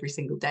parents every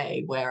single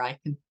day where I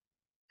can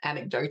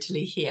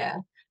anecdotally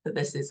hear that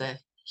this is a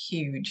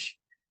huge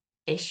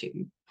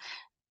issue.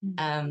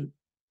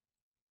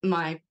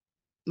 My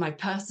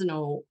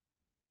personal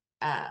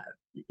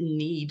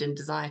need and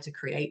desire to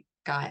create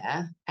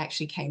Gaia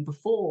actually came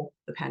before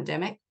the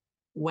pandemic,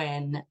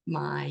 when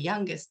my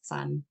youngest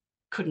son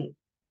couldn't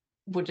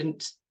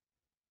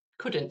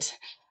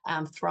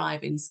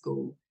thrive in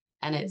school.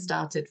 And it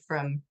started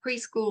from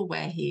preschool,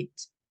 where he'd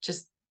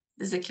just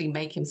physically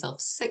make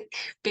himself sick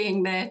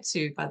being there,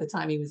 to by the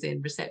time he was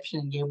in reception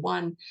in year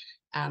 1,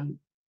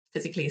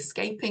 physically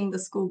escaping the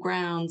school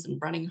grounds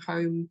and running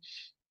home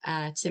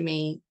to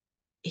me.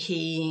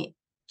 He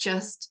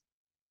just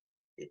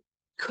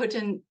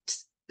couldn't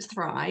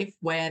thrive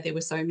where there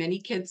were so many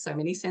kids, so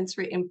many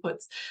sensory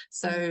inputs,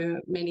 so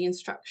many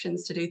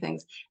instructions to do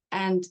things.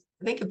 And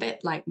I think a bit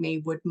like me,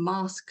 would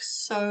mask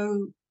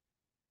so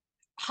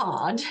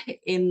hard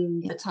in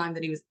the time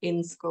that he was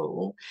in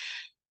school,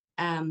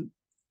 to,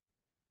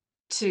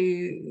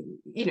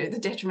 the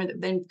detriment of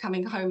then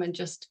coming home and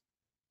just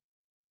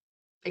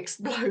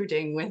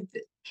exploding with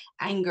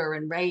anger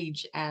and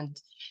rage. And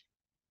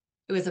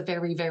it was a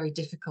very, very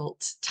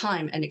difficult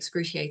time and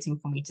excruciating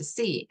for me to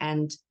see.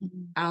 And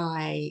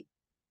I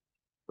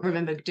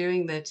remember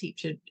doing the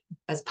teacher,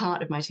 as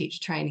part of my teacher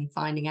training,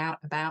 finding out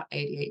about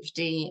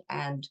ADHD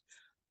and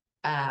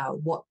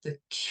what the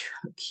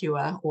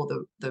cure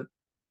or the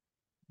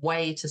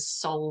way to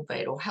solve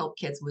it or help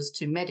kids was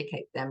to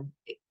medicate them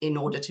in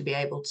order to be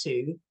able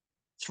to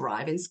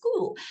thrive in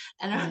school.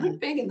 And I remember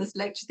being in this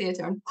lecture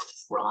theatre and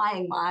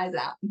crying my eyes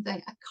out and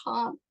saying, I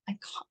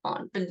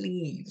can't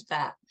believe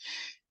that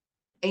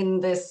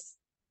in this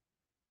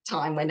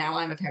time where now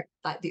I'm a parent,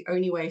 like the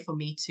only way for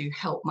me to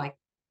help my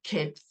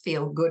kid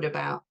feel good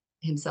about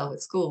himself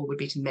at school would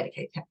be to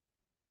medicate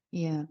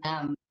him.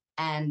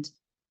 And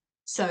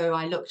so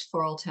I looked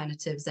for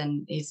alternatives,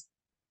 and he's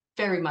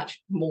very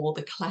much more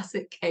the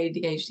classic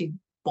ADHD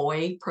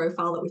boy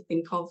profile that we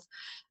think of.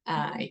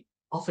 I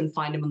often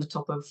find him on the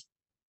top of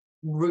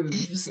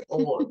roofs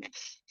or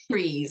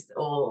trees,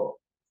 or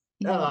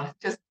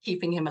just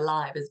keeping him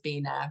alive has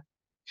been a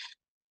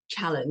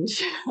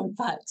challenge.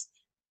 But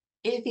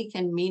if he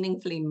can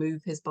meaningfully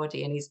move his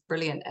body, and he's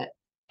brilliant at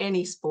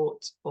any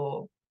sport,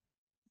 or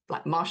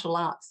like martial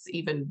arts,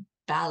 even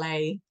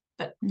ballet,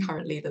 but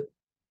currently the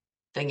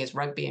thing is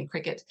rugby and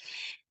cricket.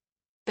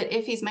 But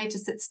if he's made to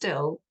sit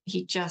still,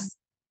 he just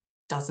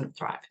doesn't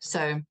thrive.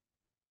 So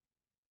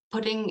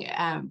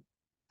I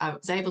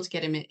was able to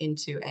get him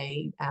into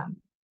a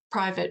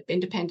private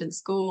independent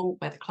school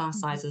where the class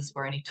sizes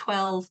were only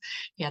 12.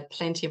 He had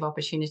plenty of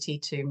opportunity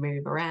to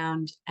move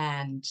around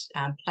and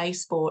play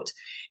sport.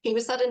 He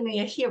was suddenly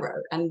a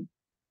hero and,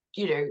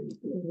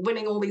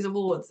 winning all these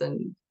awards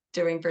and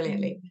doing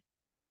brilliantly.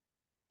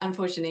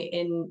 Unfortunately,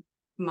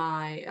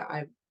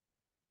 I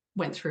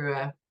went through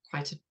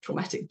quite a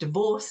traumatic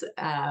divorce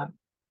about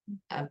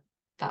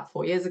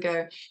 4 years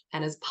ago.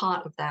 And as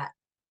part of that,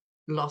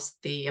 lost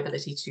the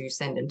ability to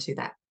send him to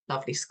that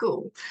lovely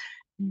school.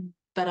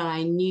 But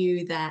I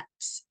knew that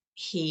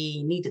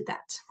he needed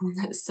that.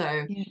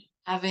 So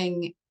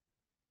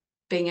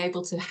being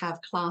able to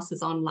have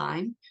classes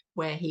online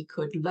where he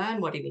could learn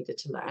what he needed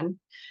to learn,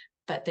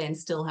 but then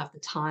still have the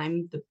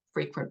time, the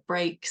frequent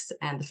breaks,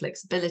 and the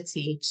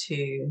flexibility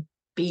to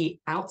be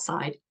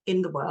outside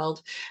in the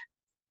world,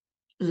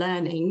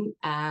 learning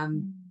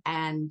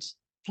and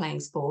playing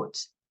sport.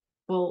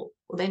 Well,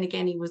 then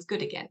again, he was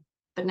good again.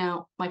 But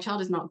now my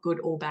child is not good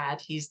or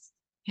bad. He's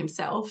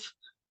himself.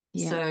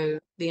 So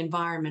the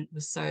environment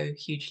was so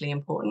hugely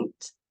important.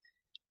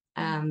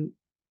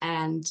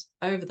 And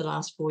over the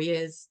last 4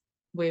 years,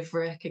 we've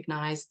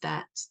recognized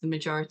that the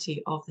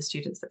majority of the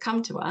students that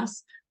come to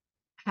us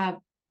have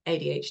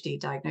ADHD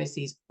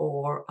diagnoses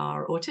or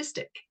are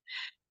autistic.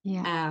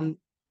 And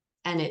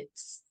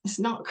it's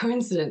not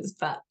coincidence,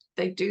 but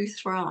they do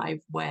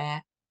thrive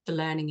where the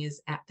learning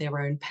is at their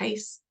own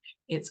pace.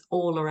 it's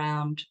all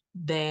around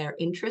their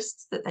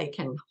interests that they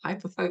can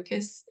hyper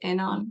focus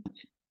in on,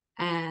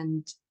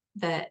 and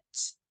that,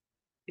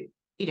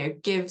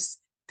 gives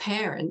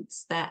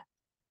parents that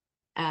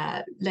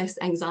less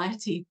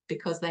anxiety,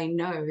 because they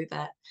know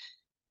that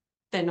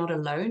they're not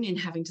alone in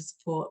having to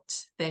support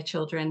their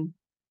children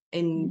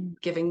in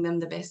giving them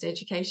the best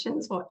education.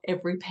 Is what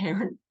every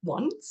parent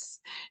wants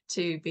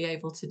to be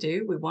able to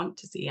do. We want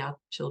to see our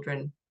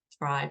children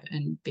thrive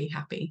and be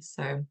happy.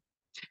 So,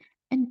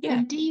 and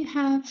do you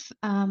have,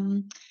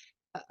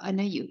 I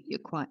know you're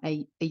quite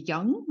a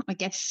young, I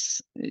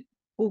guess,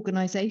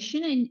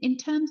 organisation in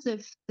terms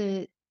of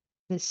the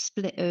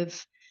split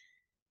of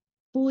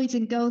boys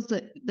and girls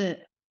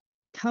that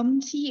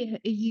come to you. Are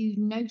you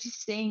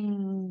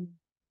noticing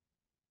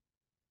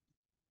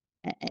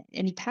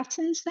any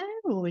patterns there,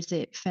 or is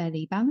it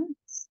fairly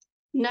balanced?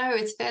 No,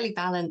 it's fairly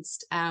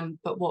balanced.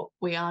 But what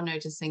we are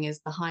noticing is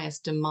the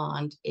highest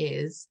demand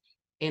is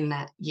in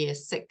that year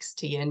 6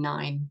 to year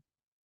 9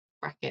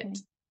 bracket.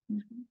 Okay.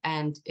 Mm-hmm.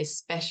 And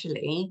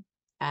especially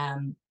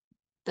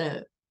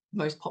the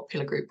most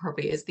popular group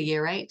probably is the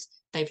year 8.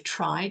 They've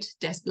tried,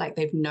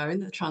 they've known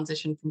the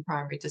transition from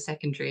primary to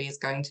secondary is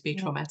going to be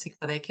traumatic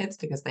for their kids,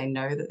 because they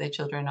know that their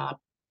children are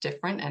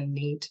different and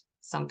need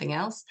something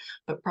else.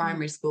 But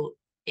primary school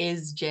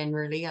is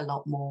generally a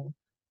lot more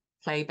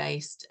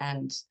play-based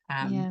and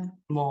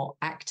more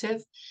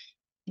active.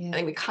 I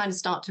think we kind of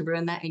start to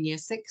ruin that in year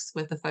 6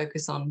 with the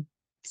focus on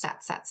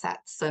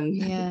SATs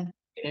and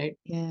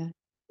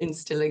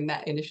instilling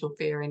that initial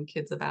fear in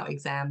kids about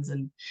exams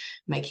and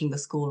making the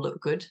school look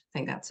good. I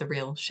think that's a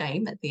real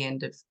shame at the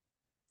end of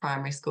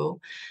primary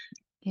school.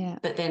 Yeah.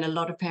 But then a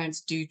lot of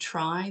parents do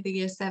try the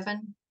year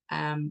 7.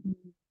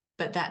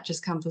 But that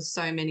just comes with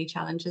so many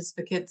challenges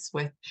for kids,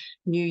 with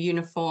new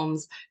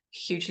uniforms,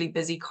 hugely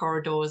busy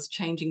corridors,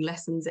 changing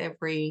lessons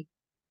every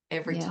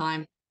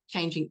time,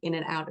 changing in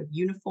and out of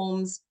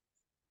uniforms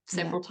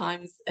several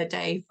times a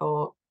day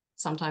for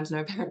sometimes no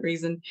apparent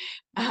reason.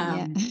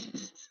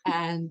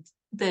 And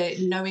the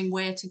knowing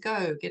where to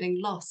go, getting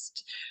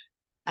lost,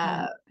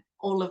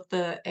 all of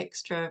the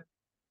extra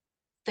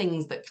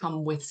things that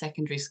come with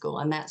secondary school.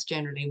 And that's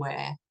generally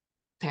where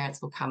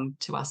parents will come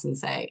to us and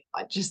say,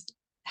 I just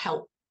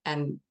help.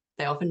 And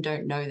they often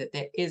don't know that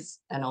there is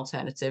an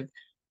alternative.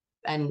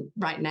 And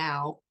right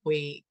now,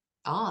 we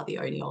are the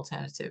only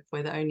alternative.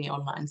 We're the only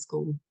online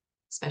school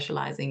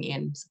specialising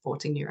in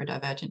supporting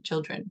neurodivergent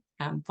children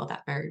for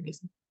that very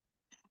reason.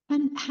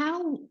 And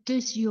how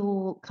does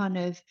your kind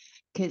of,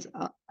 because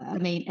I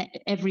mean,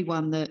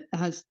 everyone that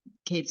has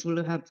kids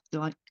will have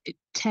like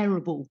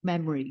terrible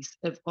memories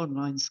of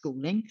online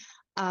schooling,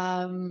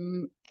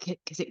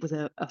 because it was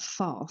a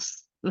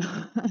farce.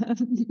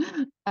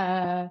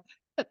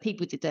 But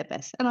people did their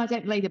best, and I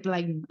don't lay the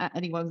blame at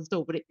anyone's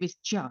door, but it was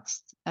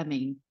just, I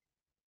mean,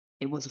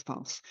 it was a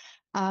farce.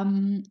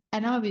 And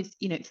I was,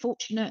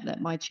 fortunate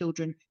that my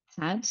children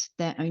had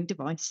their own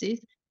devices.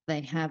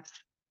 They have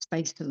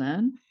space to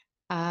learn.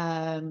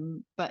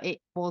 But it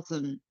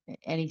wasn't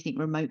anything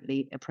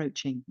remotely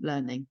approaching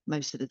learning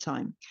most of the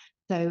time.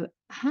 So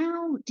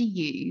how do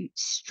you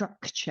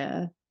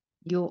structure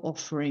your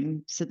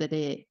offering so that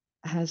it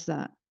has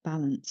that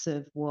balance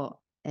of what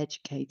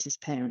educators,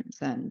 parents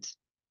and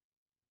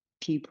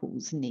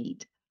pupils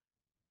need?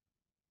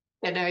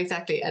 Yeah, no,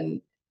 exactly.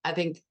 And I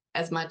think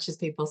as much as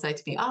people say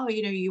to me, oh,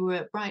 you were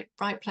at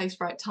right place,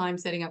 right time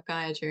setting up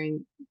Gaia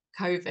during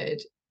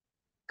COVID.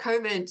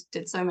 COVID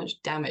did so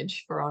much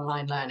damage for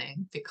online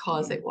learning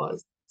because it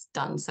was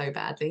done so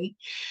badly.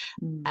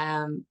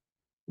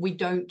 We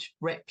don't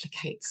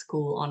replicate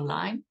school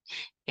online.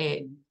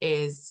 It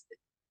is,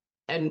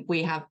 and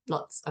we have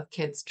lots of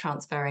kids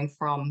transferring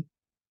from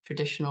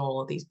traditional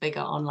or these bigger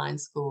online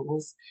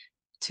schools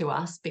to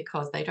us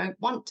because they don't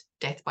want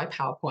death by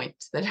PowerPoint.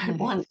 They don't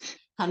want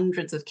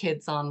hundreds of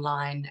kids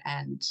online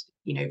and,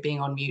 being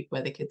on mute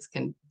where the kids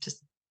can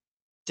just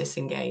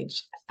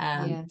disengage.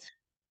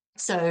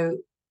 So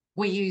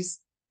we use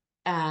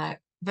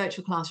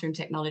virtual classroom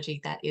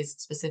technology that is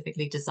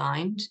specifically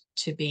designed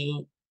to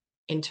be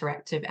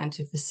interactive and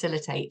to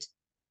facilitate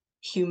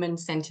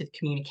human-centered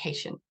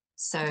communication,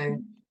 so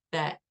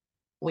that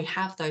we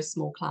have those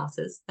small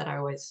classes that I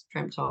always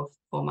dreamt of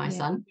for my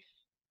son,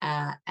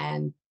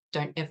 and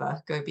don't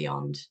ever go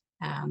beyond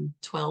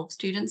 12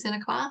 students in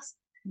a class.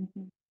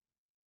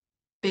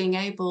 Being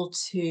able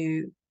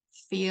to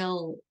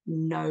feel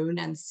known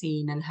and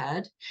seen and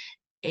heard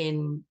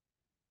in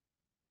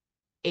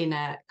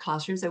a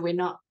classroom. So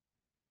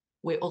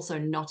we're also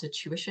not a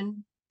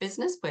tuition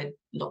business where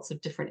lots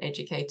of different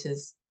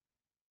educators,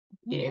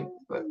 do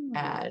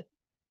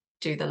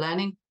the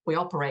learning. We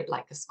operate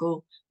like a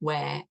school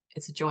where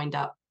it's a joined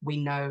up. We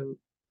know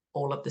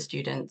all of the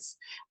students.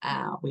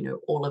 We know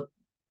all of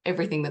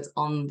everything that's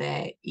on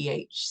their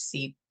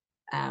EHC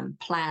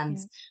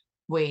plans.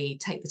 We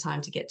take the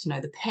time to get to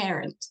know the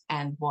parent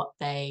and what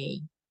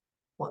they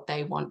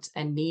want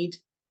and need,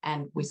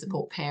 and we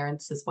support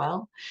parents as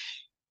well.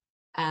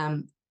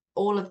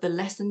 all of the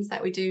lessons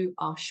that we do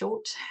are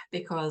short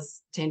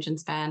because attention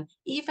span,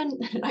 even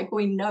like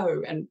we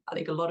know, and I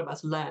think a lot of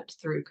us learnt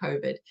through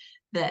COVID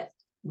that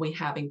we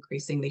have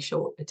increasingly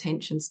short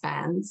attention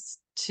spans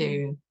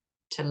to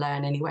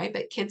learn anyway,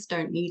 but kids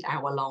don't need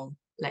hour-long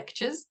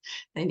lectures.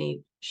 They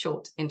need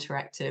short,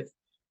 interactive,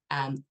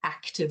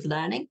 active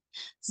learning.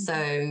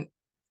 So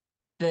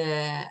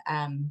they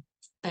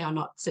are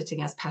not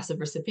sitting as passive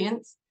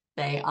recipients.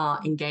 They are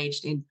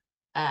engaged in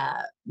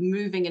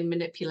moving and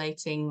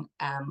manipulating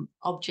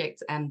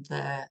objects and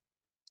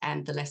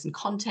the lesson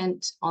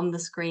content on the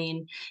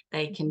screen.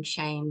 They can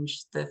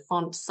change the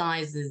font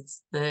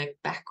sizes, the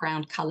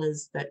background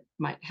colors that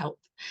might help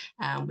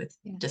with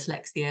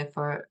dyslexia,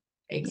 for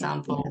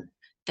example.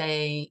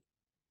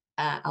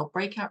 Our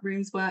breakout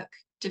rooms work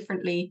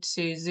differently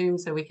to Zoom,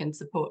 so we can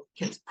support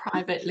kids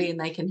privately and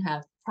they can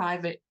have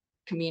private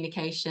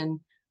communication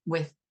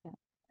with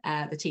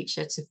the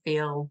teacher to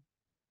feel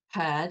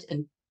heard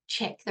and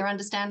check their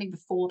understanding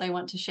before they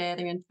want to share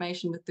their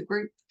information with the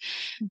group.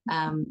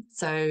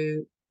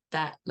 So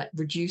that, like,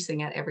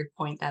 reducing at every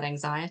point that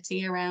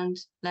anxiety around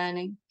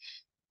learning.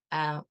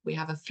 We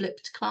have a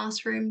flipped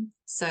classroom,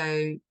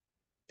 so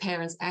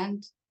parents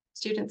and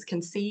students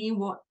can see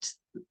what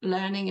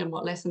learning and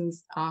what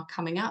lessons are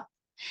coming up.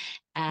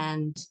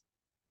 And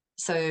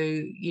so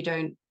you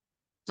don't,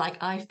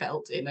 like I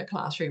felt in a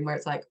classroom where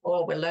it's like,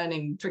 oh, we're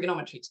learning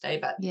trigonometry today,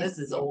 but this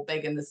is all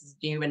big and this is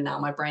new, and now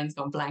my brain's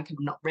gone blank and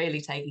I'm not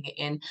really taking it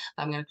in.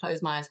 I'm going to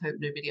close my eyes, hope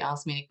nobody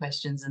asks me any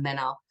questions, and then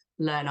I'll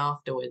learn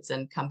afterwards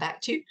and come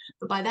back to you.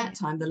 But by that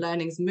time, the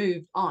learning's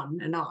moved on,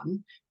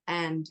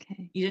 and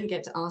you didn't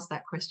get to ask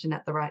that question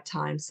at the right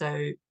time.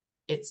 So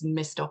it's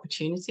missed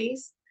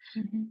opportunities.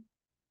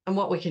 And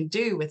what we can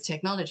do with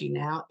technology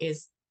now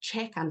is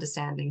check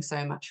understanding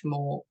so much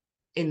more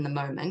in the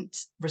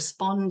moment,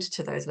 respond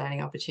to those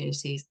learning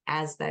opportunities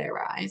as they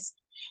arise,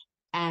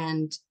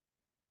 and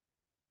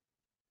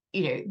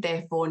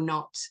therefore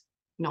not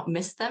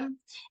miss them,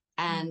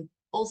 and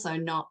also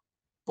not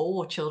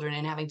bore children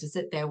in having to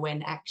sit there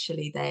when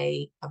actually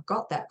they have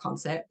got that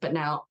concept, but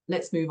now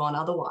let's move on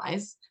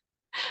otherwise.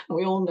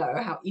 We all know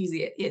how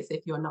easy it is,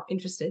 if you're not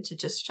interested, to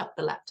just shut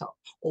the laptop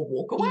or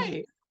walk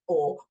away,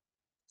 or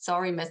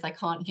sorry miss, I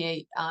can't hear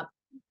you,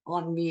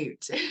 on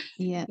mute.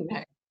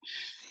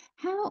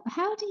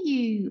 How do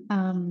you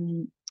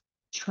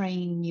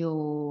train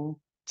your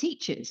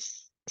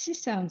teachers? Because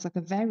this sounds like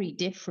a very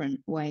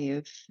different way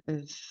of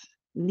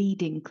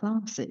leading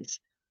classes.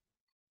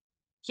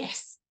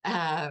 Yes,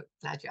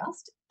 glad you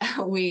asked.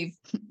 We've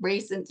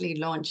recently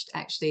launched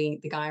actually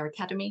the Gaia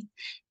Academy,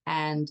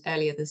 and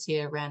earlier this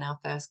year ran our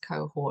first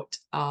cohort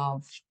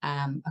of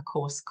a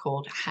course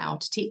called How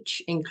to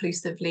Teach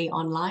Inclusively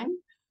Online,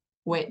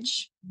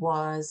 which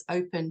was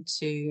open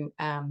to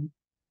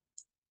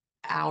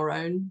our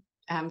own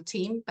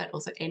team, but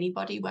also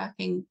anybody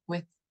working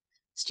with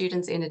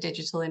students in a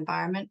digital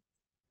environment.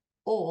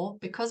 Or,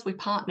 because we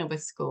partner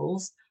with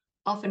schools,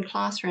 often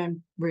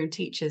classroom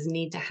teachers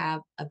need to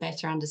have a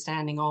better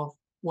understanding of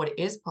what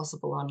is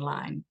possible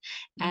online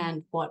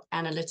and what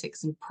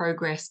analytics and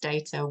progress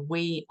data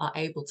we are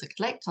able to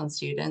collect on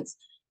students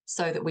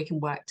so that we can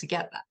work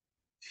together.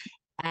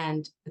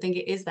 And I think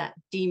it is that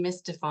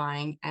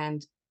demystifying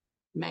and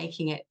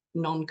making it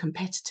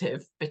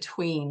non-competitive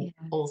between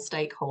all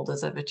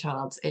stakeholders of a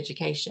child's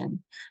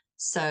education,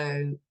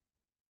 so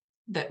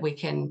that we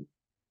can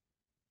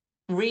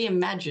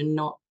reimagine,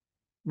 not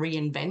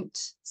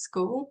reinvent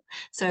school.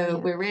 So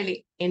we're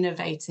really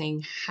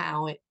innovating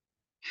how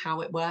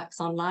it works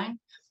online.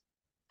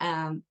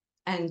 And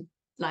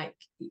like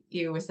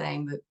you were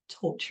saying, the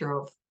torture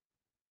of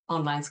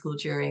online school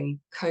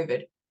during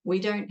COVID,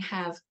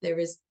 there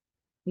is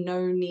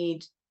no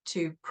need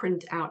to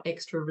print out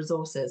extra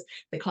resources.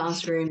 The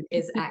classroom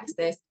is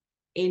accessed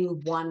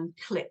in one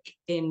click,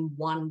 in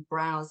one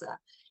browser.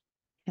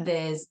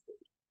 There's,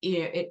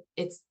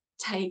 it's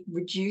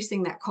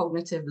reducing that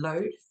cognitive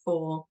load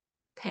for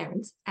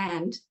parents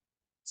and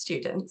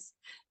students,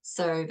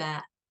 so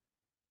that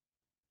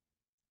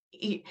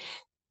the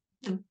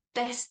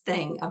best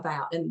thing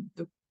about, and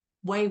the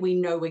way we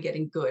know we're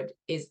getting good,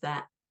 is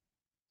that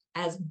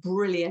as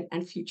brilliant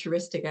and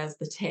futuristic as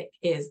the tech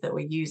is that we're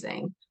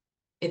using,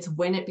 it's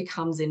when it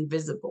becomes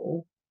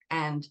invisible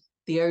and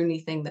the only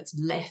thing that's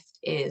left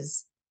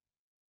is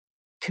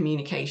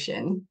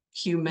communication,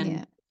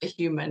 human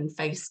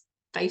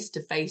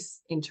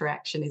face-to-face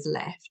interaction is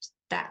left.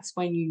 That's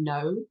when you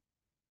know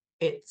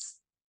it's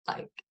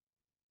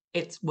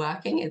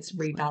working, it's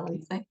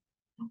rebalancing.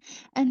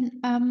 And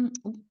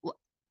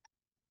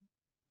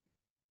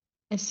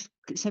there's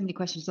so many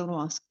questions I want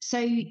to ask. So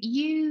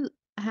you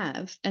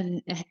have,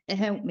 and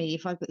help me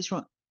if I've got this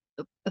wrong,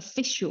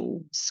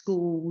 official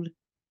school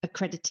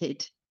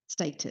accredited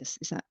status.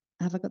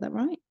 Have I got that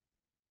right?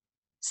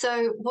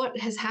 So what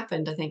has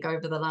happened, I think,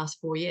 over the last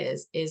 4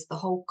 years is the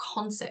whole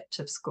concept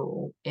of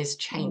school is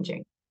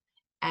changing,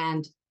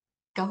 and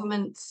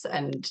governments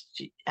and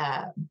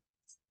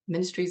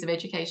ministries of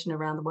education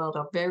around the world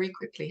are very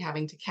quickly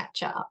having to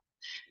catch up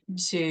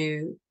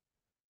to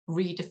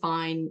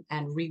redefine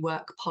and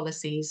rework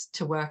policies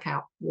to work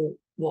out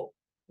what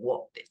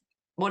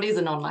is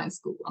an online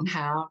school and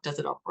how does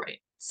it operate.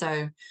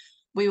 So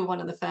we were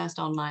one of the first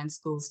online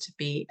schools to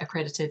be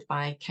accredited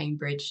by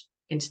Cambridge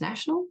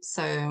International.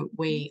 So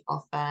we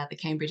offer the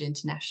Cambridge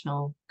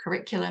International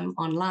curriculum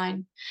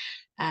online,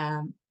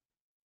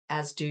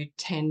 as do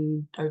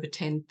over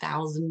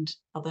 10,000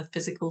 other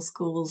physical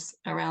schools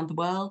around the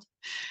world.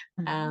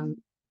 And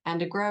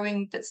a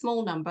growing but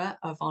small number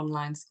of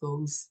online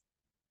schools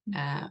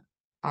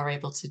are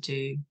able to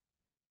do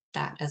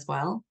that as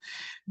well.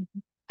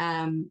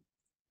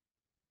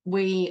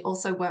 We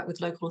also work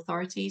with local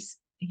authorities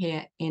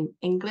here in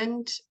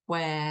England,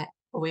 where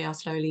we are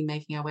slowly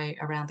making our way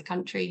around the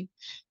country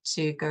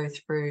to go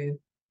through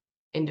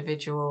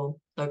individual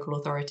local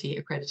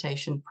authority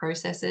accreditation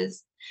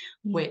processes,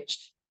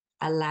 which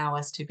allow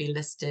us to be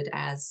listed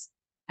as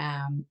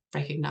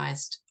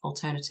recognised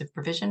alternative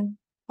provision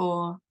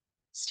for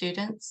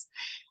students.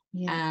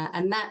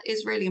 And that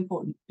is really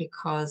important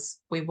because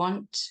we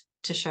want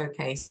to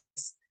showcase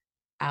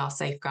our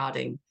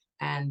safeguarding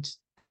and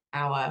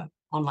our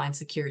online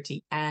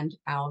security and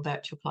our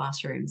virtual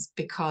classrooms,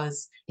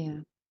 because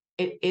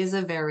it is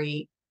a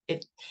very,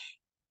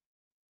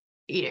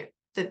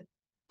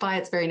 by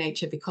its very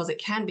nature, because it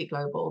can be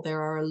global, there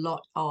are a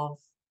lot of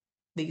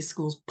these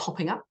schools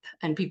popping up,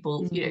 and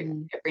people,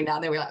 every now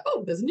and then we're like,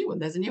 oh, there's a new one.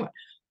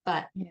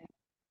 But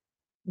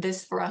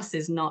this for us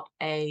is not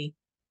a,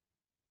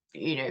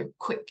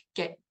 quick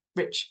get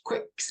rich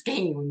quick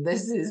scheme.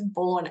 This is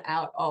born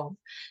out of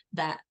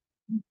that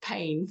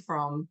pain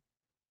from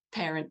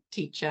parent,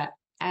 teacher,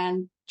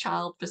 and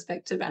child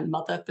perspective and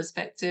mother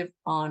perspective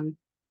on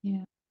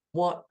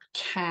what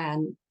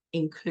can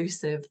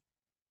inclusive,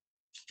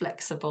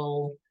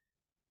 flexible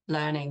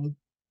learning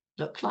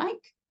look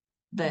like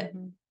that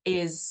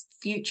is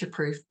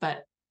future-proof,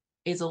 but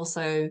is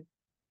also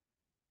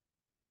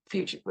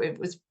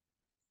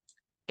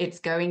it's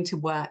going to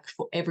work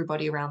for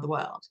everybody around the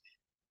world.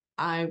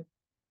 I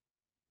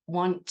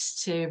want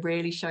to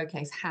really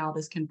showcase how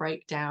this can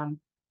break down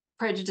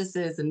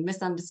prejudices and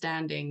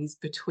misunderstandings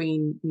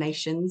between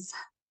nations,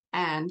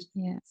 and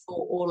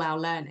for all our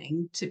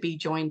learning to be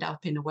joined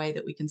up in a way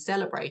that we can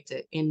celebrate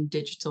it in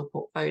digital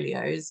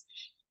portfolios,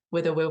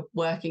 whether we're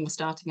working or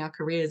starting our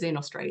careers in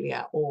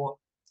Australia or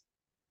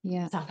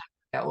South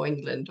Africa or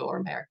England or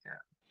America.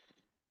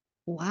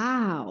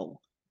 Wow.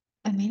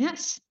 I mean,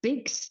 that's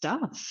big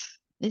stuff,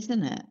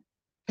 isn't it?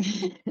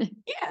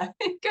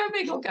 Go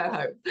big or go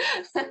home.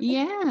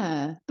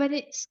 But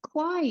it's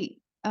quite,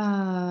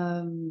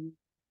 well,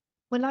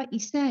 like you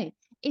say,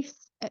 if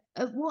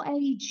at what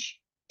age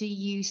do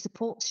you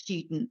support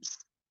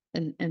students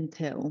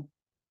until?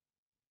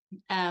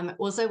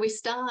 Well, so we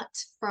start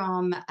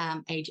from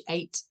age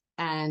 8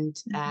 and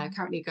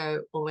currently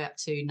go all the way up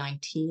to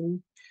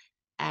 19.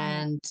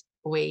 And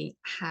we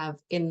have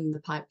in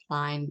the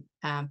pipeline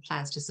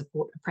plans to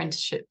support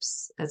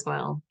apprenticeships as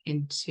well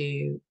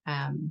into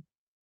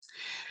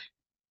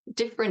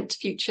different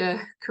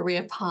future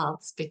career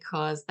paths,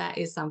 because that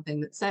is something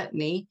that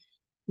certainly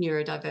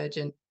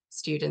neurodivergent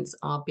students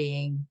are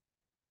being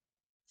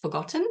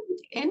forgotten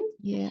in.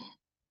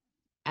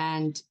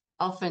 And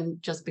often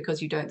just because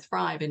you don't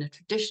thrive in a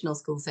traditional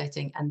school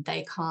setting and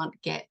they can't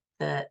get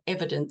the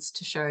evidence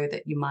to show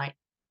that you might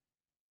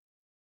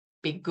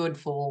be good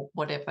for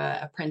whatever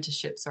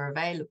apprenticeships are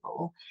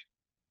available,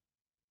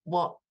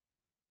 what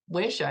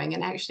we're showing,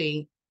 and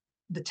actually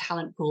the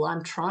talent pool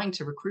I'm trying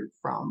to recruit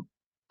from,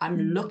 I'm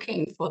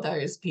looking for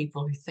those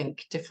people who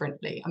think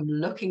differently. I'm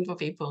looking for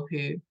people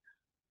who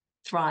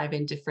thrive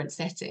in different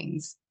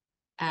settings.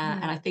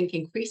 And I think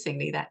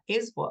increasingly that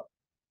is what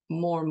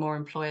more and more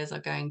employers are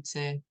going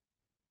to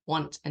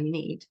want and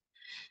need.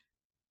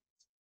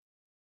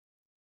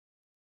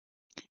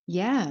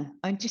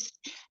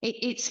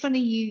 It's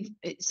funny,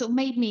 it sort of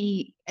made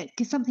me,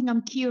 because something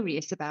I'm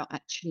curious about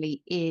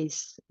actually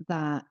is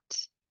that,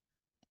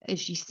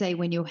 as you say,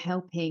 when you're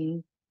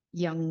helping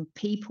young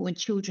people and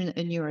children that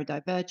are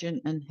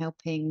neurodivergent and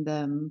helping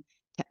them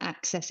to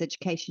access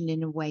education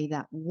in a way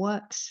that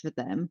works for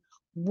them,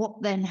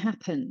 what then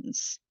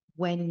happens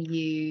when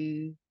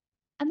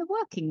and the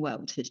working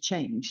world has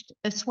changed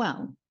as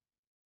well.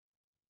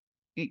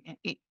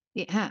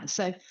 It has.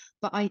 So,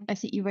 but I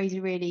think you raise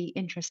a really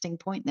interesting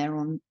point there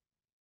on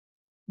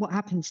what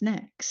happens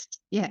next.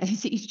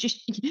 It's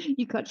just,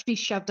 you can't just be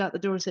shoved out the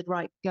door and said,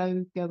 right,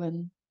 go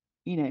and,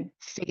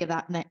 figure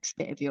that next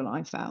bit of your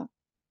life out.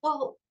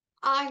 Well,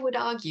 I would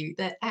argue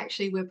that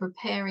actually we're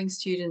preparing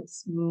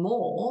students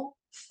more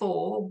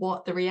for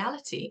what the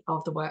reality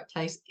of the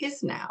workplace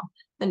is now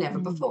than ever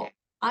before.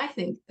 I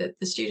think that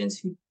the students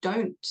who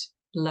don't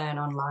learn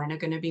online are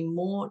going to be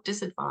more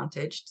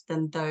disadvantaged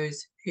than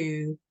those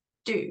who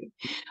do.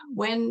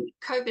 When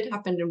COVID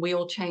happened and we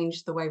all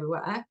changed the way we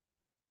work,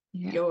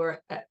 you're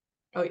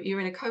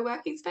in a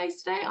co-working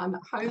space today. I'm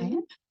at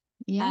home.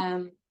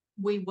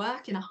 We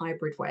work in a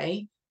hybrid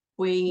way.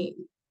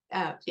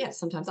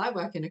 Sometimes I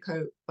work in a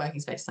co-working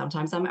space.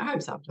 Sometimes I'm at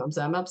home. Sometimes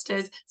I'm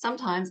upstairs.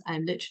 Sometimes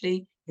I'm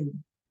literally in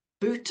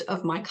boot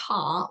of my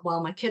car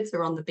while my kids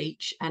are on the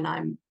beach and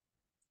I'm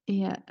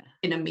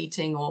in a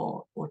meeting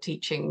or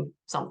teaching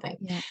something.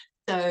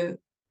 So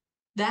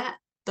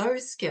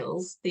those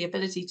skills, the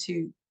ability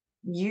to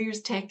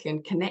use tech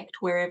and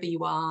connect wherever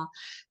you are,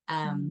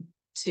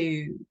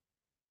 to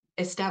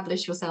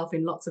establish yourself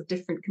in lots of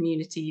different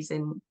communities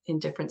in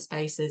different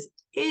spaces,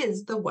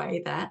 is the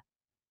way that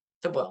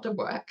the world of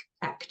work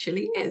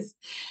actually is.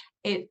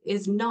 It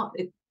is not,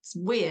 it's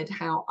weird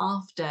how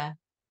after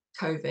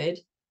COVID,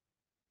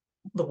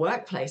 the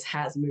workplace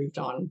has moved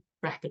on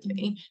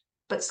rapidly,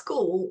 but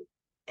school,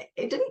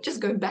 it didn't just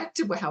go back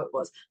to how it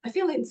was. I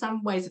feel in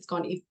some ways it's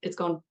gone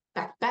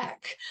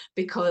back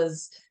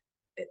because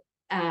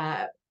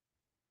I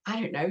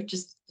don't know,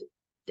 just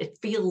it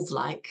feels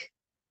like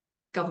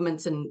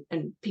governments and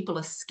people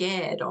are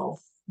scared of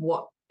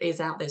what is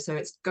out there. So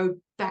it's go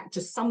back to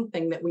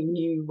something that we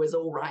knew was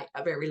all right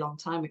a very long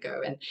time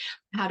ago. And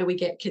how do we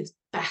get kids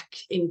back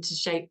into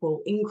shape?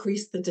 Will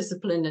increase the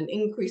discipline and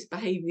increase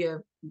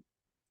behavior,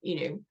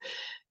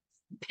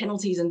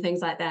 penalties and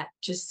things like that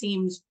just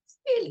seems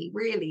really,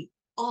 really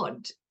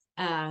odd.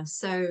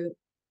 So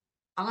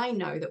I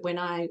know that when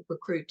I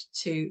recruit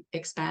to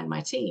expand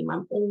my team,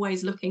 I'm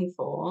always looking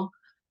for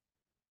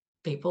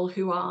people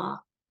who are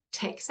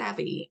tech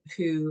savvy,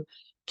 who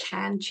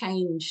can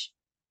change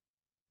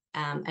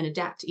and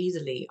adapt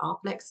easily, are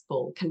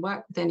flexible, can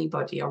work with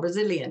anybody, are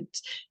resilient.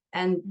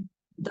 And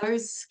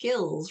those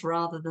skills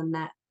rather than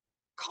that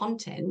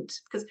content,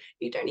 because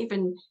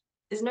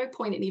there's no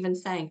point in even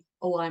saying,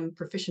 oh, I'm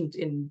proficient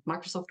in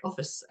Microsoft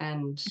Office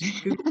and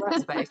Google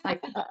Workspace.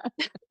 Like,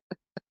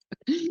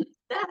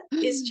 that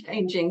is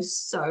changing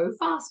so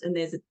fast. And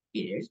there's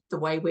the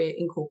way we're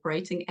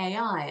incorporating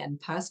AI and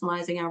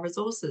personalizing our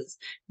resources,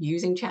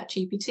 using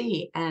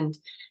ChatGPT, and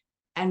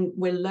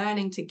we're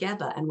learning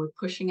together and we're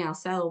pushing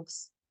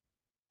ourselves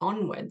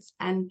onwards.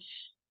 And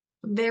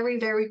very,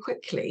 very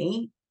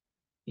quickly,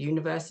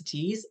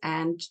 universities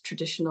and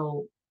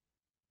traditional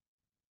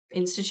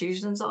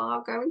institutions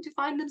are going to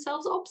find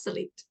themselves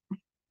obsolete.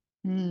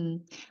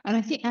 And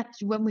I think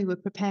actually when we were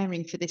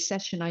preparing for this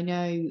session, I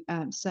know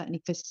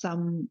certainly for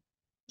some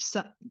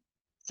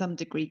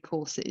degree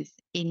courses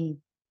in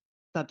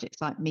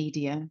subjects like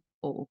media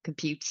or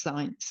computer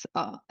science,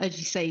 as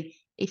you say,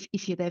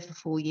 if you're there for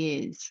 4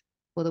 years,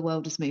 well, the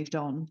world has moved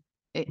on.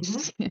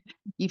 It's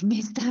you've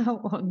missed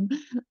out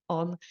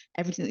on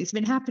everything that's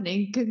been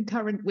happening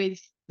concurrent with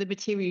the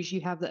materials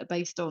you have that are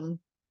based on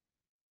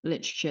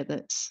literature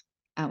that's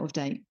out of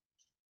date.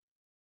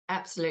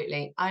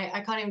 Absolutely.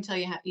 I can't even tell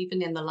you how,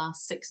 even in the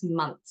last 6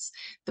 months,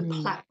 the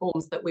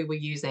platforms that we were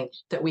using,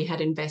 that we had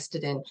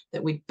invested in,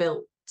 that we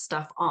built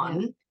stuff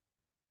on,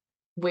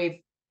 we've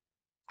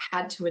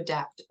had to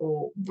adapt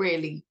or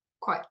really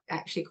quite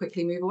actually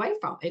quickly move away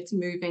from. It's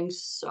moving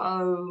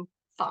so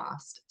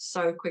fast,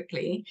 so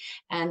quickly.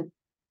 And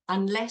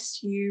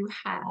unless you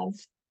have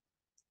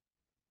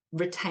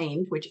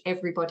retained, which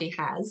everybody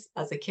has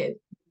as a kid,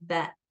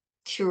 that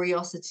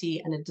curiosity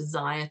and a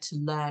desire to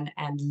learn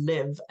and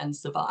live and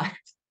survive.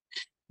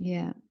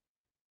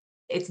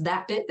 It's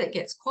that bit that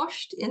gets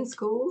quashed in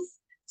schools.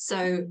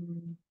 So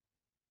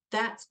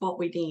that's what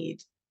we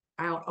need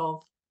out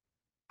of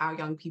our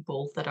young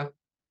people that are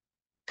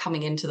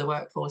coming into the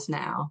workforce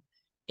now,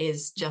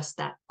 is just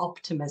that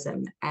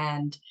optimism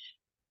and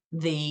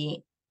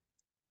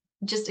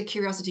just a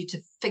curiosity to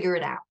figure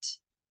it out,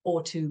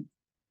 or to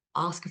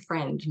ask a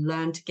friend,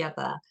 learn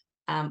together.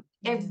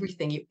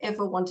 Everything you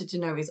ever wanted to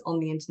know is on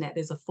the internet.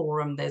 There's a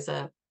forum, there's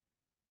something,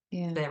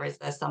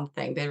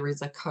 there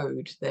is a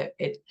code that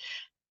it.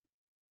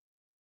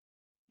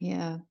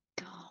 Oh,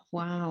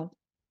 wow.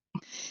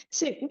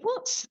 So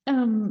what's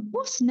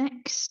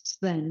next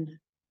then?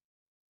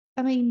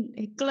 I mean,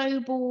 a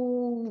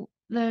global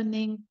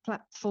learning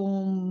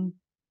platform,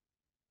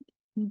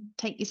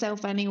 take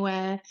yourself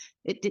anywhere.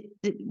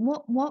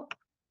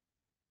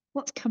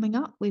 What's coming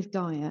up with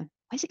Gaia?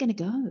 Where's it going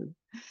to go?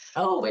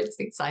 Oh, it's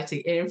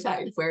exciting. In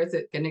fact, where is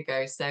it going to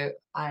go? So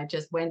I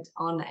just went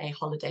on a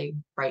holiday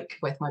break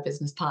with my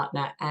business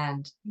partner,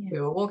 and we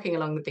were walking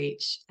along the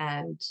beach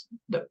and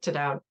looked at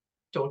our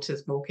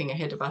daughters walking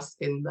ahead of us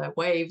in the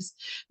waves,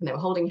 and they were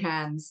holding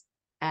hands.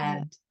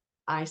 And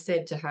I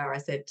said to her,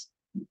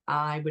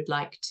 I would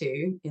like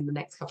to, in the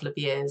next couple of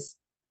years,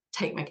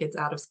 take my kids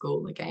out of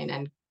school again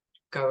and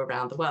go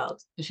around the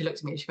world. And she looked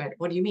at me and she went,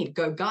 what do you mean,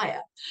 go Gaia?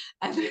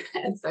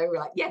 And so we're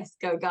like, yes,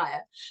 go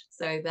Gaia.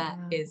 So that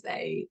is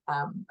a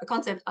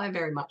concept I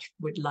very much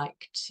would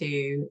like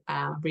to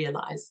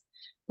realize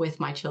with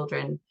my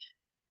children.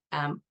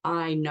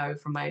 I know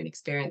from my own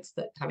experience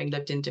that having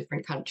lived in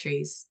different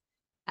countries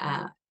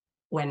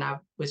when I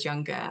was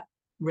younger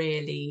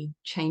really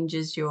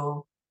changes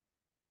your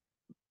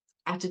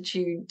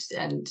attitude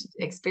and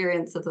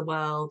experience of the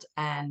world.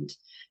 And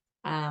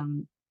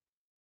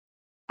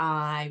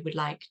I would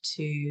like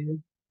to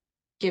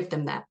give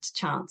them that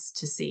chance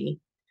to see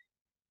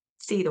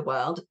the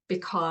world,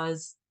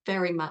 because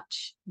very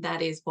much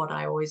that is what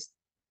I always,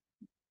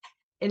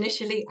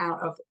 initially out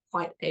of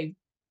quite a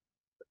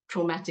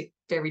traumatic,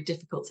 very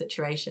difficult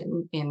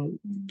situation in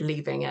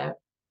leaving a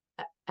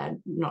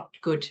not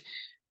good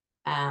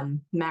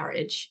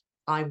marriage.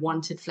 I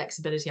wanted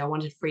flexibility. I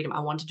wanted freedom. I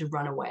wanted to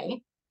run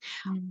away.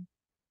 Mm.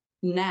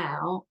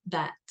 Now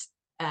that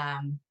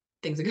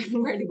things are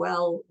going really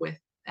well with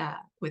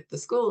the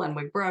school, and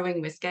we're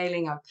growing, we're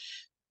scaling,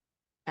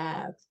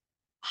 I've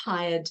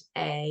hired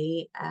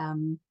a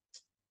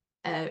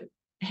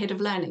head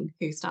of learning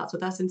who starts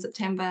with us in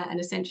September and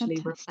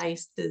essentially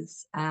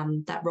replaces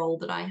that role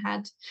that I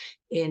had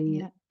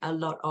in a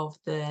lot of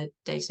the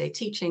day-to-day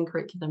teaching,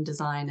 curriculum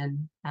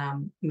design,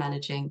 and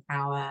managing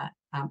our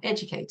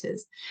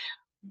educators,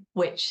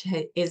 which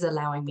is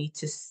allowing me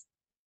to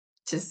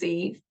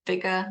see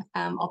bigger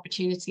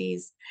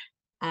opportunities,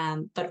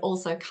 but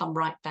also come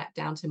right back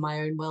down to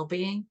my own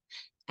well-being.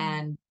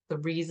 And the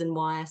reason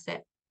why I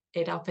set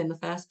it up in the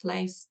first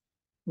place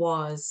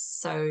was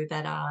so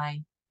that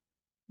I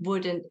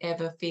wouldn't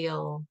ever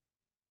feel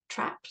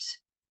trapped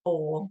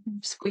or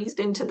squeezed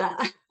into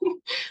that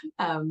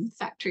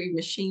factory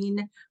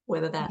machine,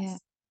 whether that's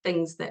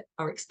things that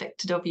are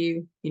expected of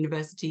you,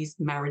 universities,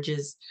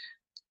 marriages.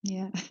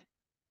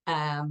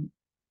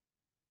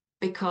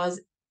 Because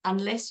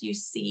unless you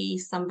see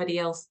somebody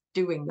else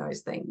doing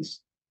those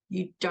things,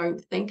 you don't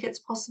think it's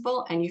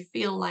possible, and you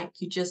feel like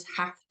you just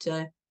have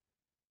to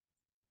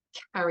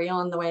carry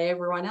on the way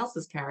everyone else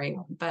is carrying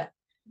on. But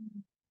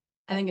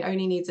I think it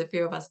only needs a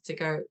few of us to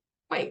go,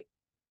 wait,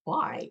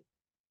 why?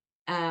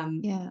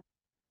 And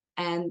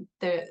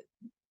the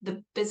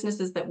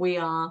businesses that we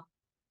are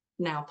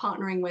now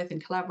partnering with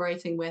and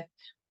collaborating with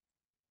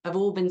have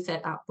all been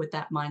set up with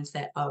that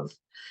mindset of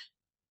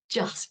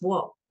just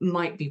what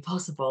might be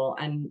possible.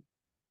 And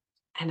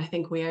I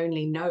think we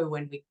only know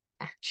when we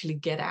actually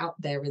get out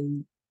there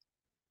and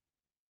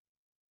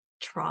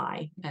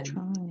try.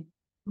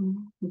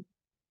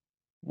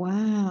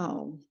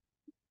 Wow.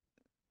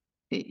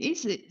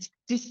 It's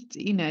just,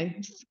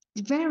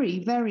 very,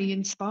 very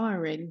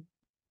inspiring.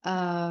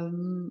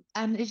 And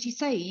as you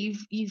say,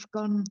 you've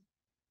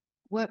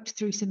worked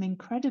through some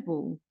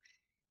incredible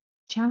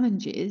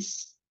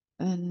challenges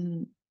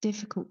and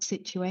difficult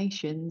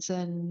situations,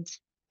 and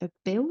are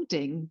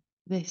building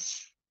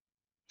this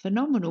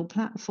phenomenal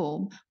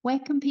platform. Where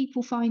can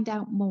people find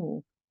out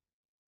more?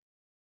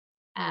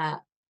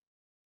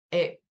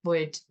 It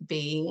would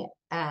be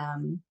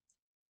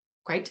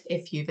great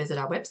if you visit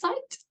our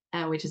website,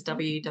 which is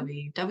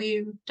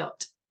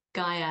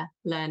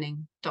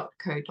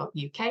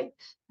www.gaialearning.co.uk.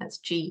 That's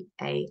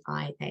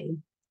GAIA,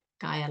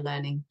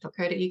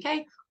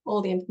 gaialearning.co.uk.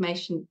 All the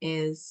information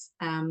is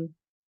on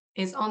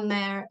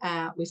there.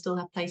 We still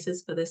have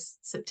places for this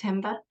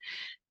September,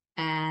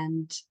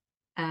 and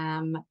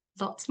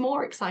lots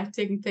more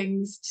exciting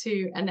things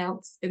to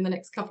announce in the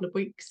next couple of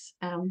weeks.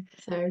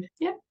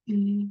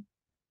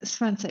 It's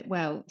fantastic.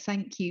 Well,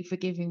 thank you for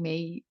giving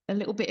me a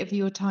little bit of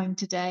your time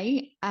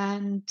today,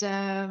 and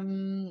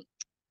I'm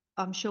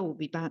sure we'll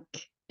be back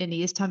in a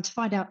year's time to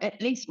find out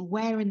at least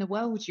where in the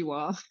world you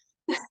are.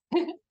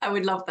 I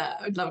would love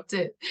that. I would love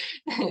to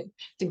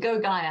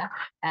go Gaia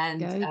and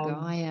go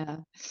Gaia.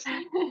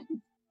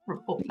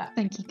 report back.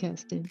 Thank you,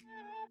 Kirstin.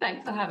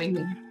 Thanks for having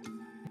me.